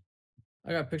 dude.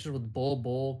 I got pictures with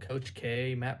Bull, Coach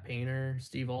K, Matt Painter,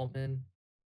 Steve Altman,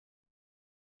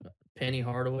 Penny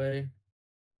Hardaway.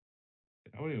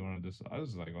 I wouldn't want to just. I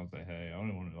was like, want to say, hey. I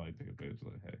wouldn't want to like take a picture.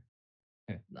 Like,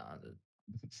 hey, Nah,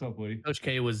 what's up, buddy? Coach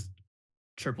K was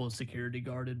triple security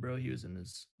guarded, bro. He was in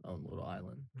his own little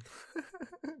island.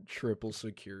 Triple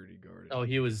security guard. Oh,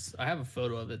 he was. I have a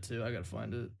photo of it too. I gotta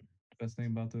find it. Best thing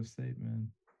about this state, man.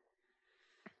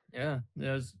 Yeah, it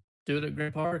was do it at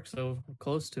Green Park, so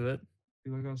close to it.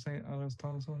 Dude, like I was saying, I was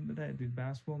telling someone today, dude,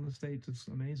 basketball in the States is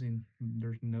amazing.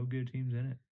 There's no good teams in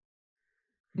it.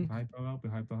 We hype out, we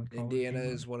hype out. Indiana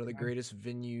is one of the greatest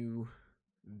venue.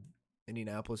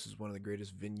 Indianapolis is one of the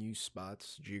greatest venue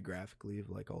spots geographically of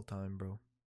like all time, bro.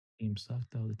 Teams suck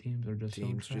though. The teams are just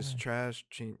Teams so trash. just trash.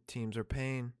 Teams are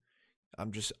pain.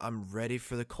 I'm ready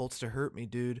for the Colts to hurt me,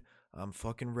 dude. I'm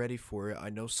fucking ready for it. I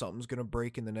know something's gonna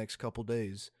break in the next couple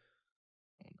days.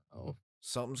 Oh,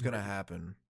 Something's gonna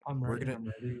happen. I'm ready.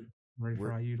 I'm ready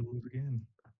for IU to lose again.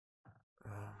 Oh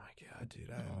my god, dude!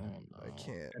 no. I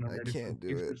can't. And I'm I ready for can't the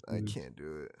do it. Pacers to I lose. can't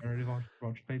do it. I'm ready to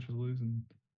watch Pacers lose and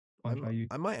watch IU.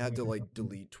 I might have to like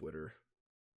delete Twitter.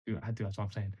 Dude, that's what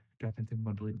I'm saying. Do I think I'm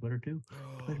gonna delete Twitter too?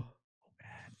 Twitter, oh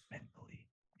man, mentally,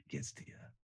 it gets to you.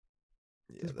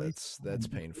 Yeah, that's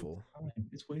painful.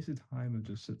 It's wasted time of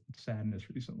just sadness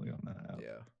recently on that app.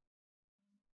 Yeah.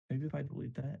 Maybe if I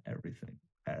delete that, everything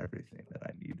that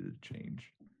I needed to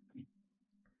change.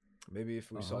 Maybe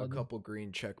if we saw a couple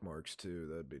green check marks too,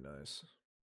 that'd be nice.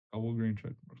 A couple green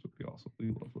check marks would be also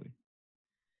be lovely.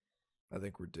 I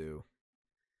think we're due.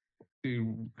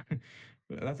 Dude,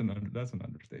 that's an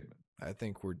understatement. I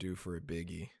think we're due for a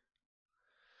biggie.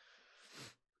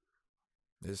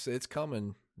 It's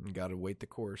coming. You got to wait the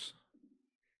course.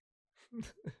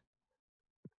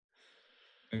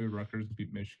 Maybe Rutgers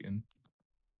beat Michigan.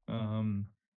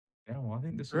 Yeah, well, I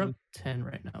think this we're is up 10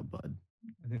 right now, bud.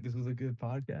 I think this was a good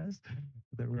podcast.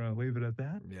 That we're gonna leave it at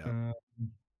that. Yeah.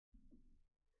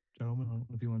 Gentlemen, I don't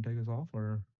know if you want to take us off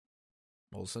or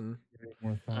Olsen.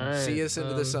 Right, see us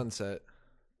into the sunset.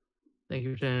 Thank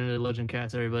you for tuning into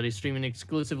LegendCast, everybody. Streaming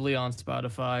exclusively on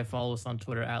Spotify. Follow us on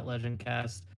Twitter at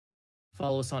LegendCast.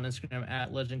 Follow us on Instagram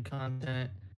at Legend Content.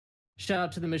 Shout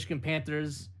out to the Michigan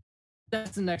Panthers.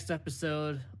 That's the next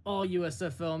episode. All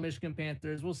USFL Michigan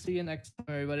Panthers. We'll see you next time,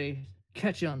 everybody.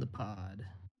 Catch you on the pod.